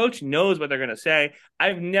scripted. The coach knows what they're going to say.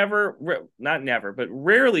 I've never, not never, but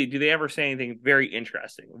rarely do they ever say anything very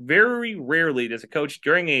interesting. Very rarely does a coach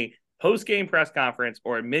during a post-game press conference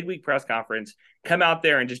or a midweek press conference come out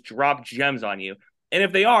there and just drop gems on you. And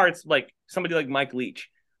if they are, it's like somebody like Mike Leach,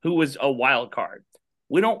 who was a wild card.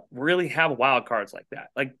 We don't really have wild cards like that.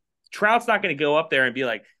 Like, Trout's not going to go up there and be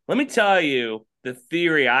like, let me tell you the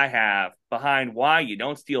theory I have behind why you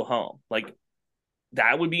don't steal home. Like,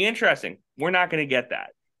 that would be interesting. We're not going to get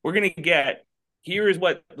that. We're going to get, here's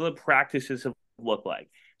what the practices have looked like.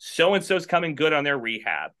 So-and-so's coming good on their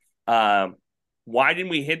rehab. Why didn't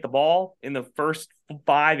we hit the ball in the first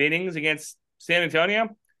 5 innings against San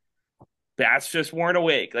Antonio? Bats just weren't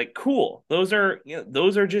awake. Like, cool. Those are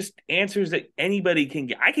just answers that anybody can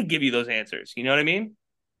get. I could give you those answers. You know what I mean?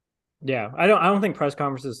 Yeah, I don't think press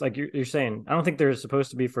conferences, like you're saying, I don't think they're supposed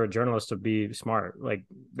to be for a journalist to be smart. Like,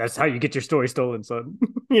 that's how you get your story stolen, son.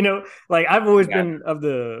 Like, I've always been of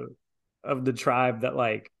the tribe that,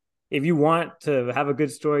 like, if you want to have a good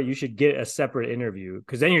story, you should get a separate interview,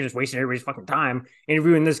 because then you're just wasting everybody's fucking time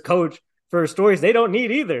interviewing this coach for stories they don't need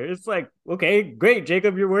either. It's like, okay, great,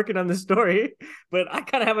 Jacob, you're working on this story, but I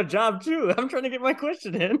kind of have a job too. I'm trying to get my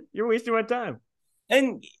question in. You're wasting my time.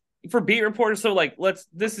 And for beat reporters, so like,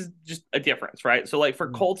 this is just a difference, right? So like for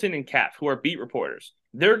Colton and Cap, who are beat reporters,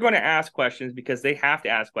 they're going to ask questions because they have to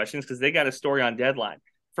ask questions because they got a story on deadline.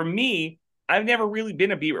 For me, I've never really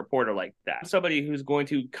been a beat reporter like that. Somebody who's going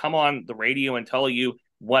to come on the radio and tell you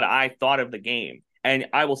what I thought of the game. And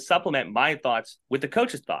I will supplement my thoughts with the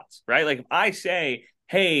coach's thoughts, right? Like, if I say,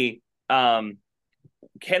 hey,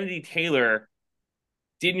 Kennedy Taylor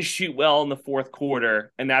didn't shoot well in the fourth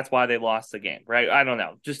quarter, and that's why they lost the game, right? I don't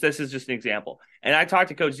know. This is just an example. And I talked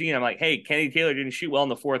to Coach Z, and I'm like, hey, Kennedy Taylor didn't shoot well in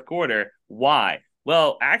the fourth quarter. Why?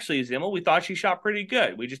 Well, actually, Zimmel, we thought she shot pretty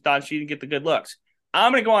good. We just thought she didn't get the good looks.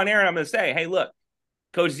 I'm going to go on air, and I'm going to say, hey, look,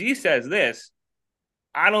 Coach Z says this.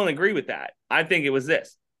 I don't agree with that. I think it was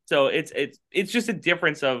this. So it's just a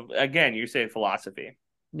difference of, again, you're saying philosophy.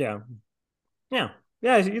 Yeah.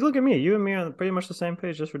 You look at me. You and me are pretty much the same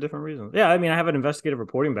page, just for different reasons. Yeah, I mean, I have an investigative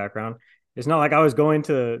reporting background. It's not like I was going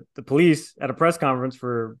to the police at a press conference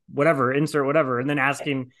for whatever, insert whatever, and then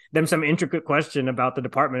asking them some intricate question about the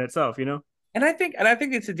department itself, And I think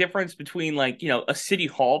it's a difference between, like, a city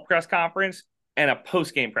hall press conference and a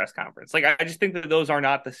post-game press conference. Like, I just think that those are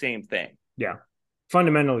not the same thing. Yeah.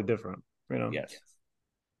 Fundamentally different, Yes.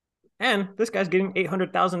 And this guy's getting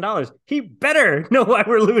 $800,000. He better know why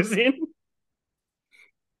we're losing.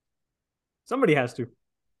 Somebody has to.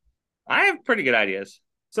 I have pretty good ideas.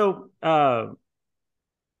 So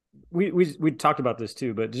we talked about this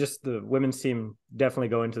too, but just the women's team definitely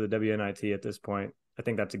going to the WNIT at this point. I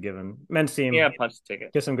think that's a given. Men's team, punch the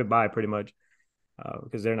ticket. Kiss them goodbye, pretty much,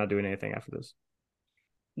 because they're not doing anything after this.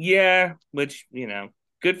 Yeah, which,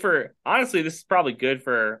 good for, honestly, this is probably good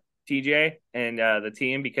for TJ and the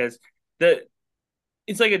team, because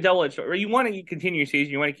it's like a double-edged sword. You want to continue your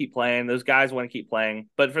season, you want to keep playing, those guys want to keep playing,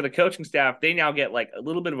 but for the coaching staff, they now get like a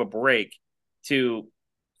little bit of a break to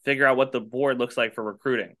figure out what the board looks like for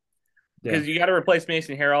recruiting, because you got to replace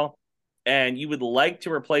Mason Harrell, and you would like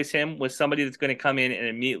to replace him with somebody that's going to come in and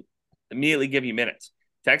immediately give you minutes.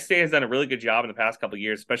 Texas State has done a really good job in the past couple of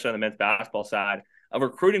years, especially on the men's basketball side, of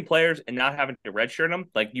recruiting players and not having to redshirt them.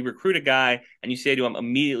 Like, you recruit a guy and you say to him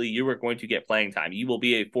immediately, you are going to get playing time. You will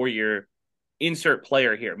be a 4-year insert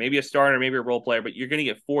player here, maybe a starter, maybe a role player, but you're going to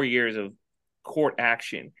get 4 years of court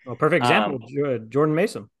action. Well, perfect example, Jordan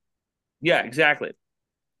Mason. Yeah, exactly.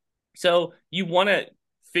 So you want to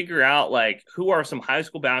figure out, like, who are some high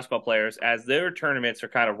school basketball players as their tournaments are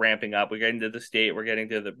kind of ramping up. We're getting to the state, we're getting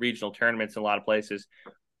to the regional tournaments in a lot of places.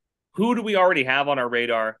 Who do we already have on our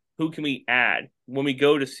radar? Who can we add when we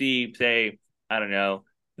go to see, say, I don't know,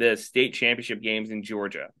 the state championship games in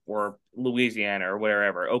Georgia or Louisiana or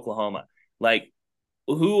wherever, Oklahoma. Like,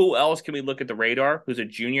 who else can we look at the radar who's a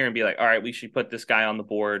junior and be like, all right, we should put this guy on the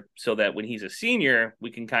board so that when he's a senior,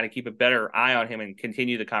 we can kind of keep a better eye on him and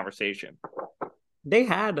continue the conversation. They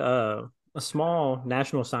had a small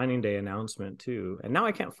national signing day announcement too, and now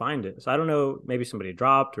I can't find it. So I don't know. Maybe somebody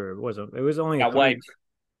dropped, or it was only Got wiped.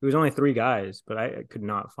 It was only 3 guys, but I could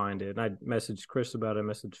not find it. And I messaged Chris about it,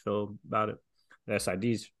 messaged Phil about it, the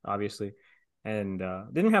SIDs obviously, and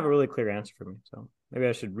didn't have a really clear answer for me. So maybe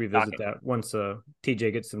I should revisit that once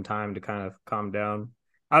TJ gets some time to kind of calm down.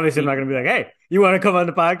 Obviously, I'm not going to be like, hey, you want to come on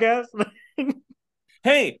the podcast?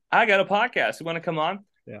 Hey, I got a podcast. You want to come on?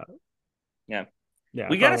 Yeah. Yeah.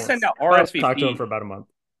 We got to send out RSVP. Talk to him for about a month.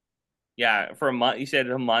 Yeah, for a month. You said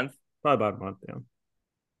a month? Probably about a month, yeah.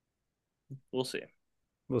 We'll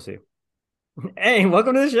see. Hey,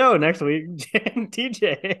 welcome to the show next week.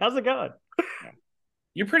 TJ, how's it going?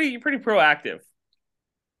 You're pretty proactive.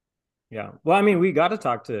 Yeah. Well, I mean, we got to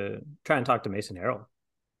try and talk to Mason Harrell.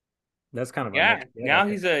 That's kind of Now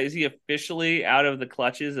is he officially out of the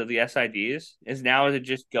clutches of the SIDs? Is it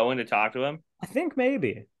just going to talk to him? I think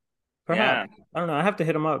maybe. Perhaps. Yeah. I don't know. I have to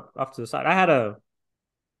hit him up off to the side. I had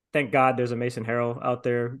thank God there's a Mason Harrell out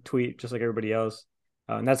there tweet just like everybody else.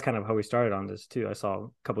 And that's kind of how we started on this too. I saw a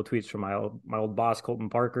couple of tweets from my old boss, Colton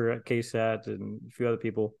Parker at KSAT, and a few other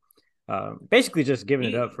people, basically just giving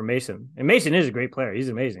it up for Mason. And Mason is a great player. He's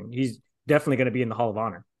amazing. He's definitely going to be in the Hall of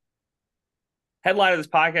Honor. Headline of this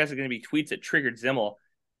podcast is going to be tweets that triggered Zimmel.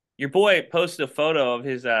 Your boy posted a photo of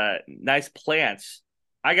his nice plants.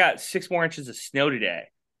 I got 6 more inches of snow today.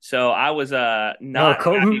 So I was not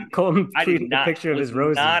Colton tweeted a picture of his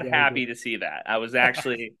roses. Not happy to see that. I was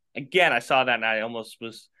actually again, I saw that and I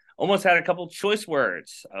almost had a couple choice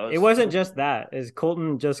words. It wasn't just that. As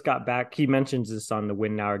Colton just got back, he mentions this on the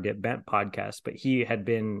Win Now or Get Bent podcast, but he had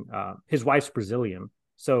been his wife's Brazilian.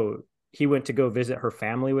 So he went to go visit her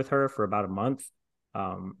family with her for about a month.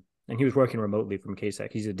 And he was working remotely from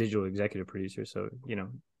KSAC. He's a digital executive producer. So,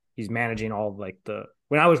 he's managing all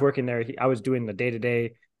when I was working there, I was doing the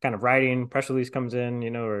day-to-day kind of writing, press release comes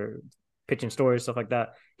in, or pitching stories, stuff like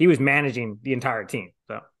that. He was managing the entire team.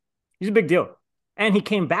 So he's a big deal. And he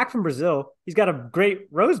came back from Brazil. He's got a great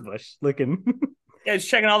rose bush looking. Yeah, he's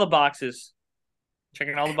checking all the boxes.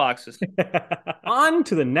 On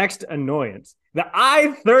to the next annoyance. The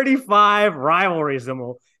I-35 rivalry,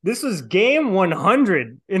 Zimmel. This was game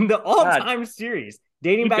 100 in the all-time series,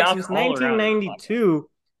 dating back since 1992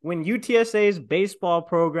 when UTSA's baseball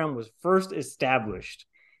program was first established.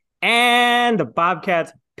 And the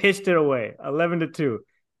Bobcats pitched it away, 11-2.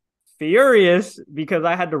 Furious because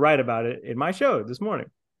I had to write about it in my show this morning.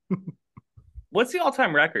 What's the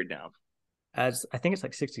all-time record now? I think it's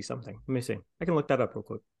like 60 something. Let me see. I can look that up real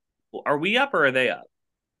quick. Are we up or are they up?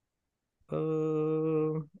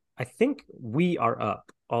 I think we are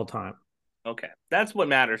up all time. Okay, that's what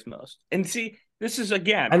matters most. And see, this is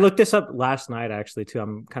again. I looked this up last night actually too.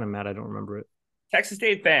 I'm kind of mad I don't remember it. Texas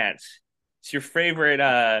State fans, it's your favorite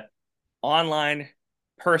online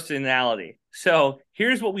personality. So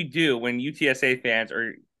here's what we do when UTSA fans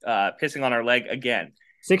are pissing on our leg again.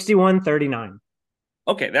 61-39.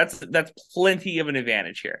 Okay, that's plenty of an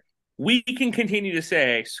advantage here. We can continue to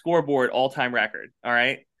say scoreboard all-time record, all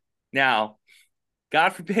right? Now,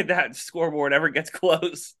 God forbid that scoreboard ever gets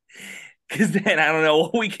close, because then I don't know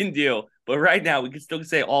what we can do. But right now, we can still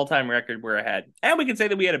say all-time record, we're ahead. And we can say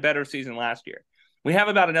that we had a better season last year. We have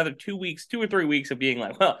about another 2 or 3 weeks of being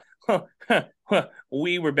like,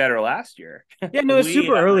 we were better last year. Yeah, no, it's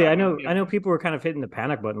super early. I know people were kind of hitting the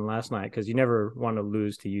panic button last night because you never want to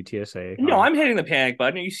lose to UTSA. No, I'm hitting the panic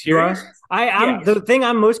button. Are you serious? Yes. The thing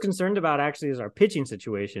I'm most concerned about actually is our pitching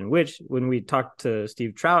situation, which when we talked to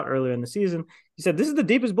Steve Trout earlier in the season, he said, this is the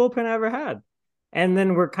deepest bullpen I ever had. And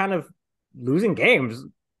then we're kind of losing games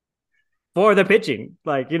for the pitching.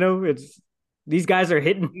 These guys are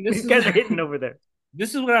hitting. These guys are hitting over there.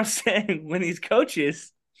 This is what I'm saying. When these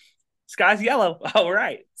coaches, sky's yellow. All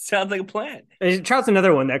right. Sounds like a plan. Trout's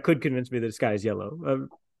another one that could convince me that the sky's yellow.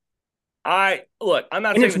 I'm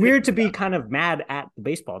not and it's weird to be kind of mad at the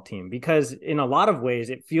baseball team because in a lot of ways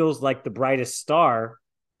it feels like the brightest star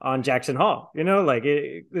on Jackson Hall.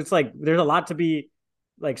 It's like there's a lot to be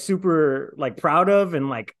super proud of and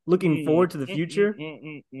looking forward to the future.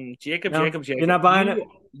 Jacob. You're not buying it?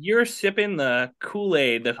 You're sipping the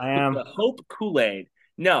Kool-Aid, the hope Kool-Aid.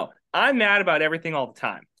 No, I'm mad about everything all the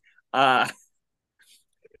time.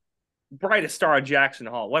 Brightest star on Jackson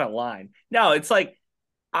Hall. What a line. No, it's like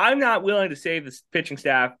I'm not willing to say this pitching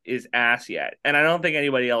staff is ass yet. And I don't think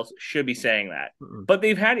anybody else should be saying that. Mm-mm. But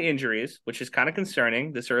they've had injuries, which is kind of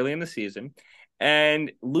concerning this early in the season.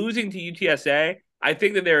 And losing to UTSA, I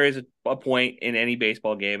think that there is a point in any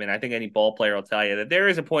baseball game, and I think any ball player will tell you that there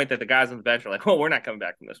is a point that the guys on the bench are like, "Oh, we're not coming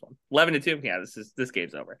back from this one." 11-2, yeah, this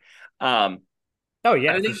game's over. Oh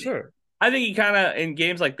yeah, I for think sure. I think you kind of, in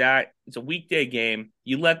games like that, it's a weekday game.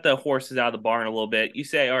 You let the horses out of the barn a little bit. You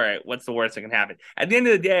say, all right, what's the worst that can happen? At the end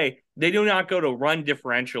of the day, they do not go to run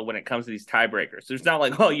differential when it comes to these tiebreakers. There's not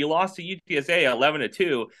like, oh, you lost to UTSA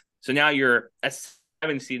 11-2, so now you're a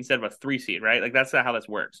 7 seed instead of a 3 seed, right? Like, that's not how this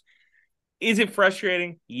works. Is it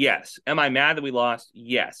frustrating? Yes. Am I mad that we lost?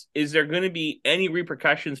 Yes. Is there going to be any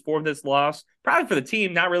repercussions for this loss? Probably for the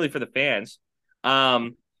team, not really for the fans.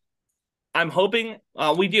 I'm hoping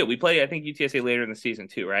we do. We play, I think, UTSA later in the season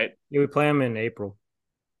too, right? Yeah, we play them in April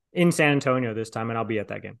in San Antonio this time, and I'll be at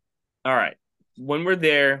that game. All right. When we're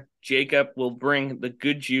there, Jacob will bring the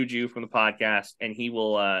good juju from the podcast, and he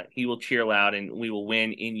will cheer loud, and we will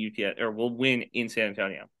win in we'll win in San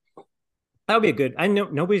Antonio. That'll be good. I know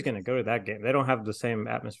nobody's going to go to that game. They don't have the same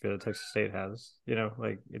atmosphere that Texas State has. You know,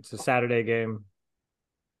 like it's a Saturday game.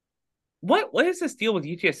 What is this deal with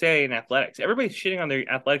UTSA and athletics? Everybody's shitting on their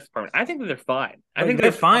athletics department. I think that they're fine. I think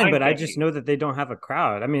they're fine, but I just know that they don't have a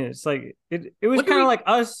crowd. I mean, it's like it was kind of like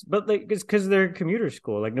us, but like it's because they're a commuter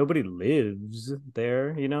school. Like nobody lives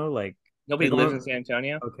there, you know. Like nobody lives in San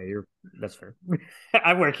Antonio. Okay, that's fair.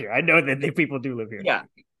 I work here. I know that people do live here. Yeah.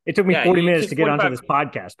 It took me 40 minutes to get onto this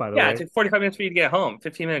podcast, by the way. Yeah, it took 45 minutes for you to get home,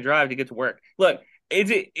 15-minute drive to get to work. Look,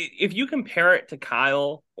 if you compare it to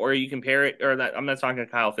Kyle, or you compare it, or that, I'm not talking to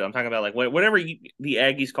Kyle Field, I'm talking about like whatever the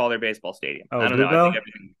Aggies call their baseball stadium. Oh, I don't Bluebell? know. I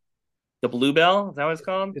think the Bluebell, is that what it's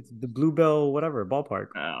called? It's the Bluebell, whatever ballpark.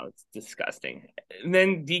 Oh, it's disgusting. And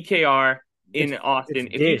then DKR in Austin.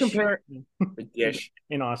 If you compare the Dish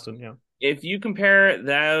in Austin, yeah. If you compare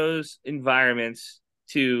those environments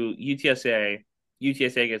to UTSA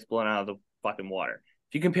gets blown out of the fucking water.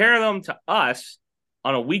 If you compare them to us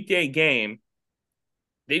on a weekday game,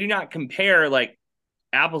 they do not compare like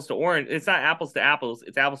apples to orange. It's not apples to apples.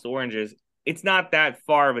 It's apples to oranges. It's not that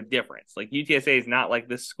far of a difference. Like UTSA is not like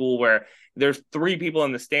this school where there's 3 people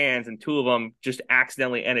in the stands and 2 of them just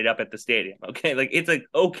accidentally ended up at the stadium. Okay. Like it's an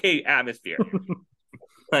okay atmosphere.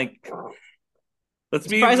 Like, I'm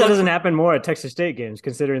surprised that doesn't happen more at Texas State games,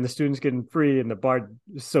 considering the students getting free and the bar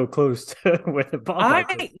is so close to where the ball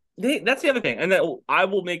is. That's the other thing. And I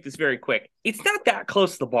will make this very quick. It's not that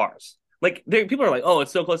close to the bars. Like people are like, oh,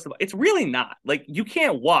 it's so close to the bar. It's really not. Like you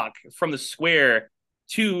can't walk from the square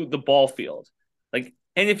to the ball field. Like,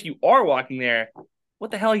 and if you are walking there,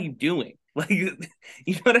 what the hell are you doing? Like, you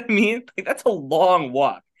know what I mean? Like that's a long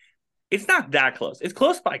walk. It's not that close. It's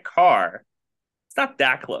close by car. It's not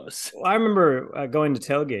that close. Well, I remember going to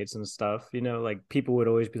tailgates and stuff, you know, like people would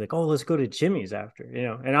always be like, oh, let's go to Jimmy's after, you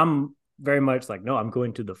know, and I'm very much like, no, I'm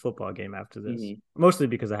going to the football game after this, mostly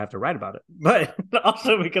because I have to write about it, but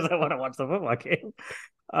also because I want to watch the football game.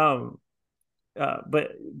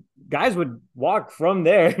 But guys would walk from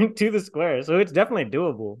there to the square. So it's definitely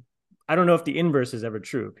doable. I don't know if the inverse is ever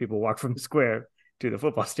true. People walk from the square to the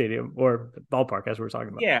football stadium or ballpark, as we're talking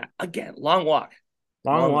about. Yeah. Again, long walk.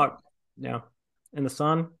 Long walk. Yeah. In the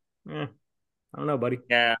sun, I don't know, buddy.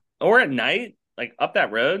 Yeah, or at night, like up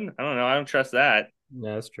that road. I don't know. I don't trust that.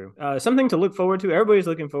 Yeah, that's true. Something to look forward to. Everybody's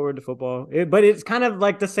looking forward to football, but it's kind of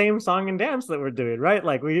like the same song and dance that we're doing, right?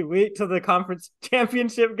 Like we wait till the conference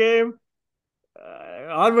championship game,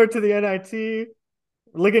 onward to the NIT.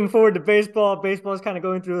 Looking forward to baseball. Baseball is kind of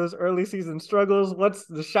going through those early season struggles. What's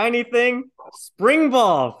the shiny thing? Spring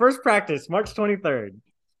ball. First practice, March 23rd.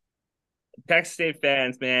 Texas State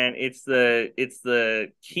fans, man, it's the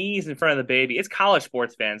keys in front of the baby. It's college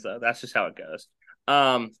sports fans, though. That's just how it goes.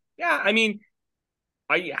 Yeah, I mean,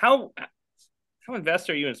 how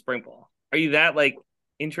invested are you in spring ball? Are you that like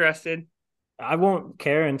interested? I won't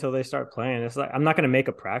care until they start playing. It's like I'm not going to make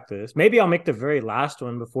a practice. Maybe I'll make the very last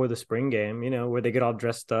one before the spring game, you know, where they get all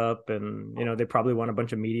dressed up and, you know, they probably want a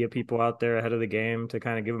bunch of media people out there ahead of the game to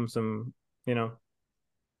kind of give them some, you know,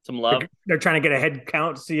 some love. They're trying to get a head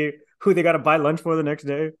count to see who they got to buy lunch for the next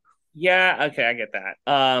day. Yeah, okay, I get that.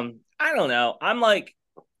 I don't know.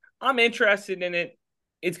 I'm interested in it.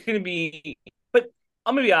 It's going to be, but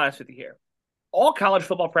I'm going to be honest with you here. All college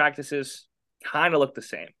football practices kind of look the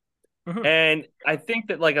same. Mm-hmm. And I think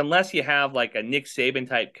that like unless you have like a Nick Saban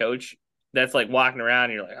type coach that's like walking around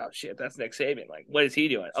and you're like, oh shit, that's Nick Saban. Like, what is he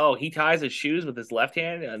doing? Oh, he ties his shoes with his left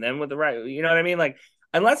hand and then with the right. You know what I mean? Like,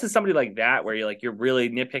 unless it's somebody like that where you're really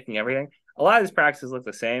nitpicking everything. A lot of these practices look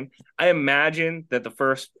the same. I imagine that the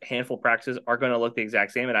first handful of practices are going to look the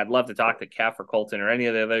exact same. And I'd love to talk to Kef or Colton or any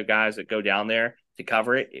of the other guys that go down there to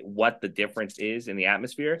cover it, what the difference is in the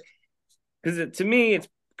atmosphere. Because to me, it's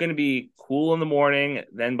going to be cool in the morning.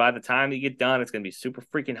 Then by the time you get done, it's going to be super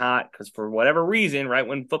freaking hot because for whatever reason, right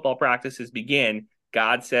when football practices begin,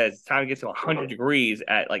 God says it's time to get to 100 degrees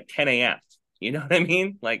at like 10 a.m. You know what I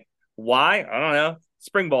mean? Like, why? I don't know.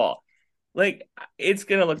 Spring ball. Like, it's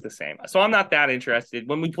going to look the same. So I'm not that interested.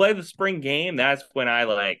 When we play the spring game, that's when I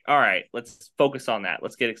like, all right, let's focus on that.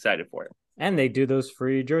 Let's get excited for it. And they do those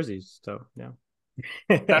free jerseys. So, yeah.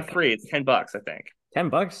 It's not free. It's $10, I think.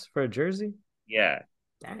 $10 for a jersey? Yeah.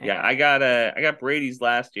 Dang. Yeah, I got Brady's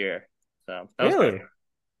last year. So that was Really? good.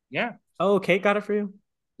 Yeah. Oh, Kate got it for you?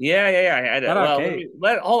 Yeah. I had Shout out well, Kate.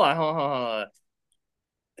 hold on.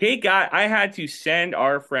 I had to send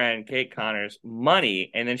our friend Kate Connors money,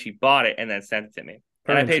 and then she bought it and then sent it to me,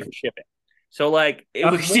 and I paid for shipping. So like, it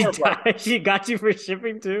was more of like, she got you for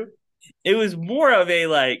shipping too. it was more of a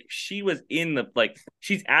like she was in the like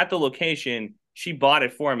she's at the location, she bought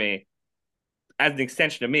it for me as an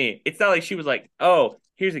extension of me. It's not like she was like, oh,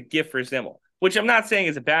 here's a gift for Zimmel, which I'm not saying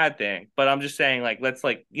is a bad thing, but I'm just saying like let's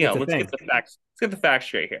get the facts. Let's get the facts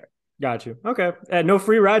straight here. Got you. Okay. No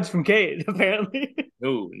free rides from Kate, apparently.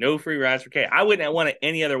 No free rides for Kate. I wouldn't have won it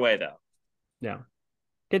any other way, though. Yeah.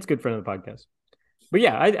 Kate's a good friend of the podcast. But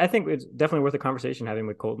yeah, I think it's definitely worth a conversation having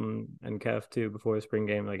with Colton and Kev, too, before the spring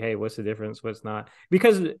game. Like, hey, what's the difference? What's not?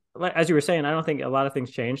 Because, like, as you were saying, I don't think a lot of things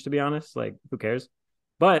changed, to be honest. Like, who cares?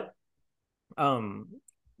 But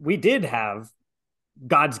we did have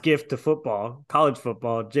God's gift to football, college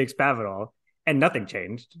football, Jake Spavital, and nothing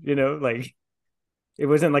changed, like it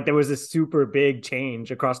wasn't like there was a super big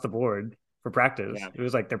change across the board for practice. Yeah. It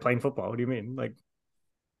was like they're playing football. What do you mean? Like,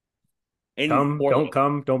 don't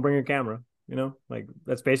come, don't bring your camera. Like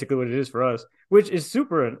that's basically what it is for us, which is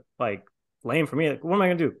super like lame for me. Like, what am I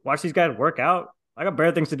gonna do? Watch these guys work out? I got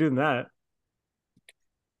better things to do than that.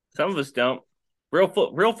 Some of us don't. Real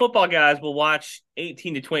football guys will watch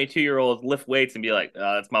 18 to 22-year-olds lift weights and be like,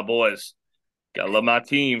 oh, that's my boys. Gotta love my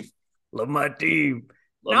team. Love my team.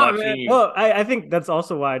 Love my team. Well, I think that's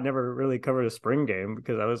also why I never really covered a spring game,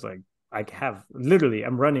 because I was like,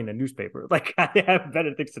 I'm running a newspaper. Like, I have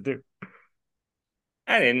better things to do.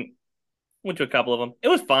 I didn't. Went to a couple of them. It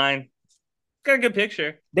was fine. Got a good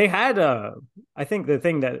picture. They had, I think the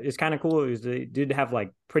thing that is kind of cool is they did have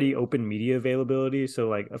like pretty open media availability. So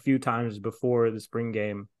like a few times before the spring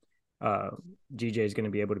game, GJ is going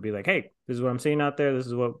to be able to be like, hey, this is what I'm seeing out there. This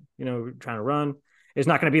is what, we're trying to run. It's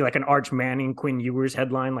not going to be like an Arch Manning, Quinn Ewers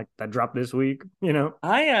headline like that dropped this week,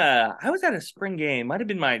 I was at a spring game. Might have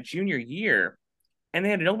been my junior year, and they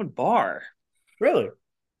had an open bar. Really?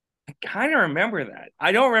 I kind of remember that.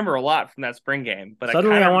 I don't remember a lot from that spring game, but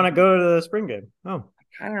suddenly I want to go to the spring game. Oh, I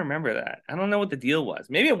kind of remember that. I don't know what the deal was.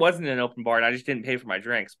 Maybe it wasn't an open bar, and I just didn't pay for my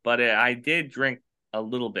drinks. But I did drink a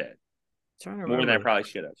little bit, more than I probably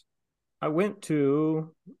should have. I went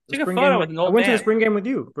to the spring game. I went to the spring game with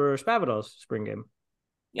you for Spavital's spring game.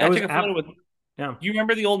 Yeah, I took a photo with. Yeah. Do you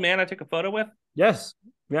remember the old man I took a photo with? Yes.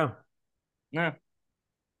 Yeah. No.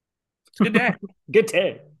 It's a good day. Good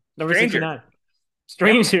day. Number 69.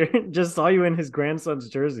 Stranger just saw you in his grandson's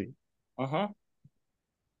jersey. Uh-huh.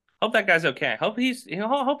 Hope that guy's okay. Hope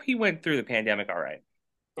he went through the pandemic all right.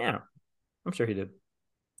 Yeah. I'm sure he did.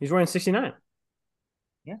 He's wearing 69.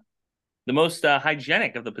 Yeah. The most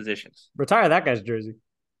hygienic of the positions. Retire that guy's jersey.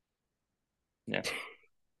 Yeah.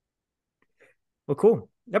 Well, cool.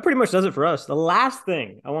 That pretty much does it for us. The last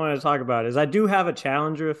thing I wanted to talk about is I do have a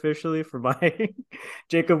challenger officially for my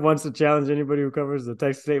Jacob wants to challenge anybody who covers the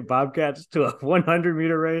Texas State Bobcats to a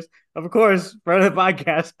 100-meter race. Of course, friend of the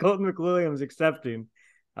podcast, Colton McWilliams accepting.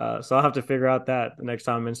 So I'll have to figure out that the next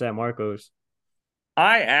time I'm in San Marcos.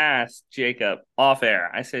 I asked Jacob off air.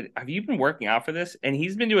 I said, have you been working out for this? And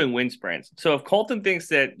he's been doing wind sprints. So if Colton thinks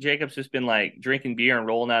that Jacob's just been like drinking beer and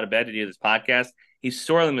rolling out of bed to do this podcast, he's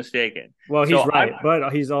sorely mistaken. Well, he's right,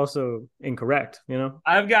 but he's also incorrect,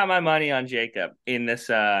 I've got my money on Jacob in this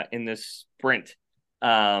sprint.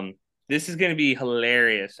 This is going to be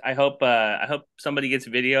hilarious. I hope somebody gets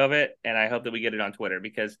a video of it, and I hope that we get it on Twitter,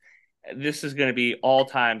 because this is going to be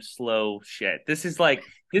all-time slow shit. This is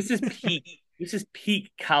peak this is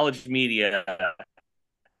peak college media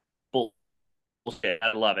bullshit.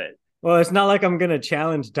 I love it. Well, it's not like I'm going to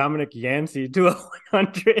challenge Dominic Yancey to a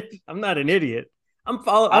 100. I'm not an idiot.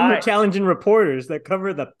 I'm challenging reporters that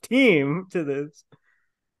cover the team to this.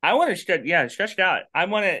 I want to stretch it out. I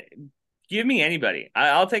want to give me anybody.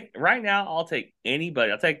 I'll take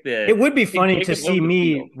anybody. I'll take the. It would be funny to see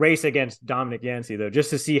me race against Dominic Yancey, though,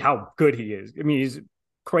 just to see how good he is. I mean, he's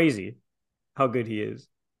crazy how good he is.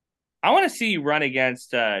 I want to see you run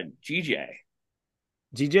against GJ.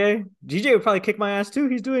 GJ would probably kick my ass too.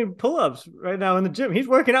 He's doing pull-ups right now in the gym. He's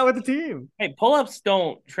working out with the team. Hey, pull-ups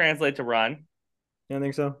don't translate to run. You don't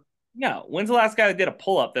think so? No. When's the last guy that did a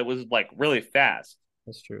pull up that was like really fast?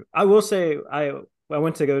 That's true. I will say I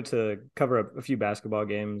went to go to cover a few basketball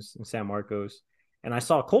games in San Marcos, and I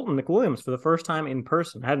saw Colton McWilliams for the first time in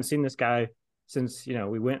person. I hadn't seen this guy since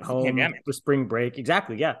we went home for spring break.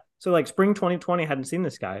 Exactly, yeah. So like spring 2020, I hadn't seen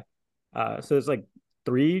this guy. So it's like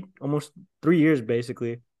almost 3 years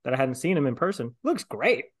basically that I hadn't seen him in person. Looks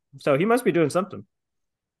great. So he must be doing something.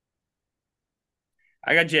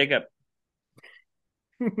 I got Jacob.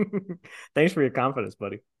 Thanks for your confidence,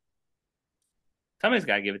 buddy. Somebody's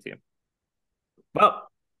got to give it to you. Well,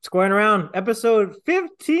 Squaring Around, episode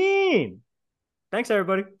 15. Thanks,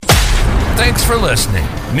 everybody. Thanks for listening.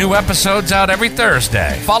 New episodes out every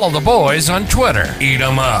Thursday. Follow the boys on Twitter. Eat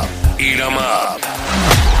 'em up. Eat 'em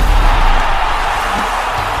up.